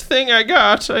best thing I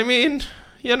got. I mean,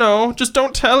 just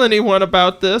don't tell anyone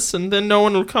about this, and then no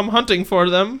one will come hunting for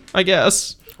them, I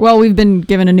guess. Well, we've been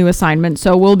given a new assignment,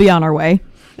 so we'll be on our way.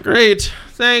 Great.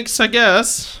 Thanks, I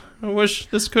guess. I wish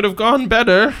this could have gone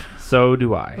better So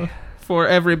do I. for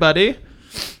everybody.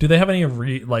 Do they have any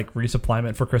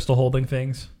resupplyment for crystal holding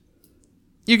things?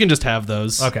 You can just have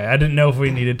those. Okay, I didn't know if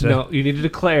we needed to. No, you need to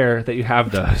declare that you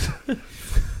have those.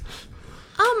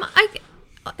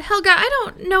 Helga, I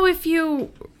don't know if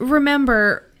you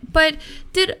remember, but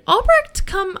did Albrecht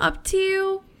come up to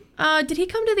you? Did he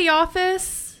come to the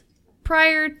office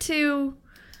prior to...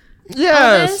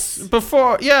 Yes, Elvis?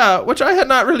 before, which I had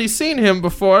not really seen him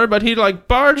before, but he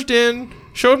barged in,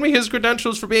 showed me his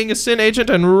credentials for being a Sin agent,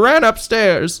 and ran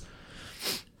upstairs.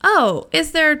 Oh,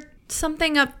 is there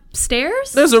something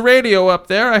upstairs? There's a radio up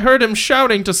there. I heard him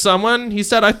shouting to someone. He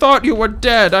said, I thought you were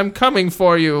dead. I'm coming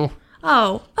for you.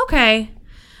 Oh, okay.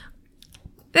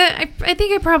 I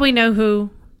think I probably know who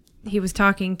he was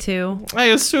talking to. I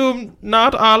assume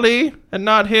not Ali and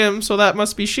not him, so that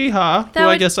must be Shiha, who I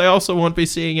would- guess I also won't be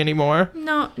seeing anymore.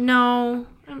 No,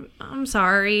 I'm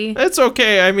sorry. It's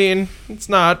okay. I mean, it's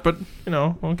not, but,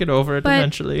 I'll get over it But-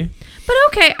 eventually. But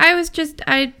okay,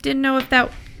 I didn't know if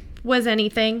that was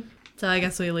anything. So I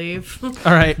guess we leave.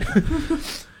 All right.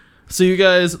 So you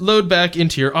guys load back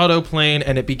into your autoplane,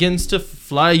 and it begins to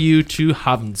fly you to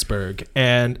Havensburg.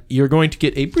 And you're going to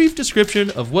get a brief description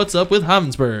of what's up with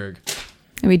Havensburg.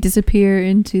 And we disappear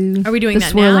into Are we doing the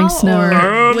that swirling now, snow.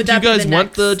 or would Do you that be guys the want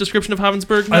next? the description of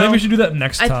Havensburg now? I think we should do that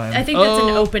next time. I think that's an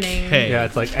opening. Okay. Yeah,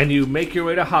 it's like, and you make your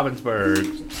way to Havensburg,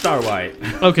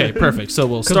 Starwipe. Okay, perfect. So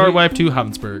we'll star wipe to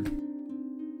Havensburg.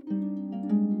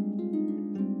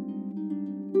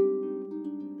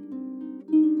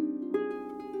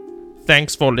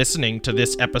 Thanks for listening to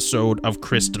this episode of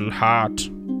Crystal Heart.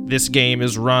 This game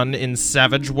is run in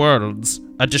Savage Worlds.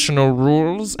 Additional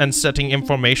rules and setting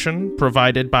information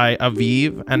provided by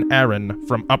Aviv and Aaron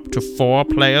from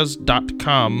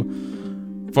up4players.com.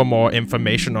 For more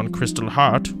information on Crystal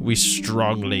Heart, we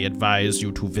strongly advise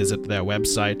you to visit their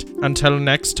website. Until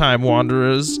next time,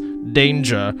 Wanderers,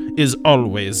 danger is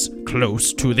always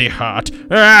close to the heart.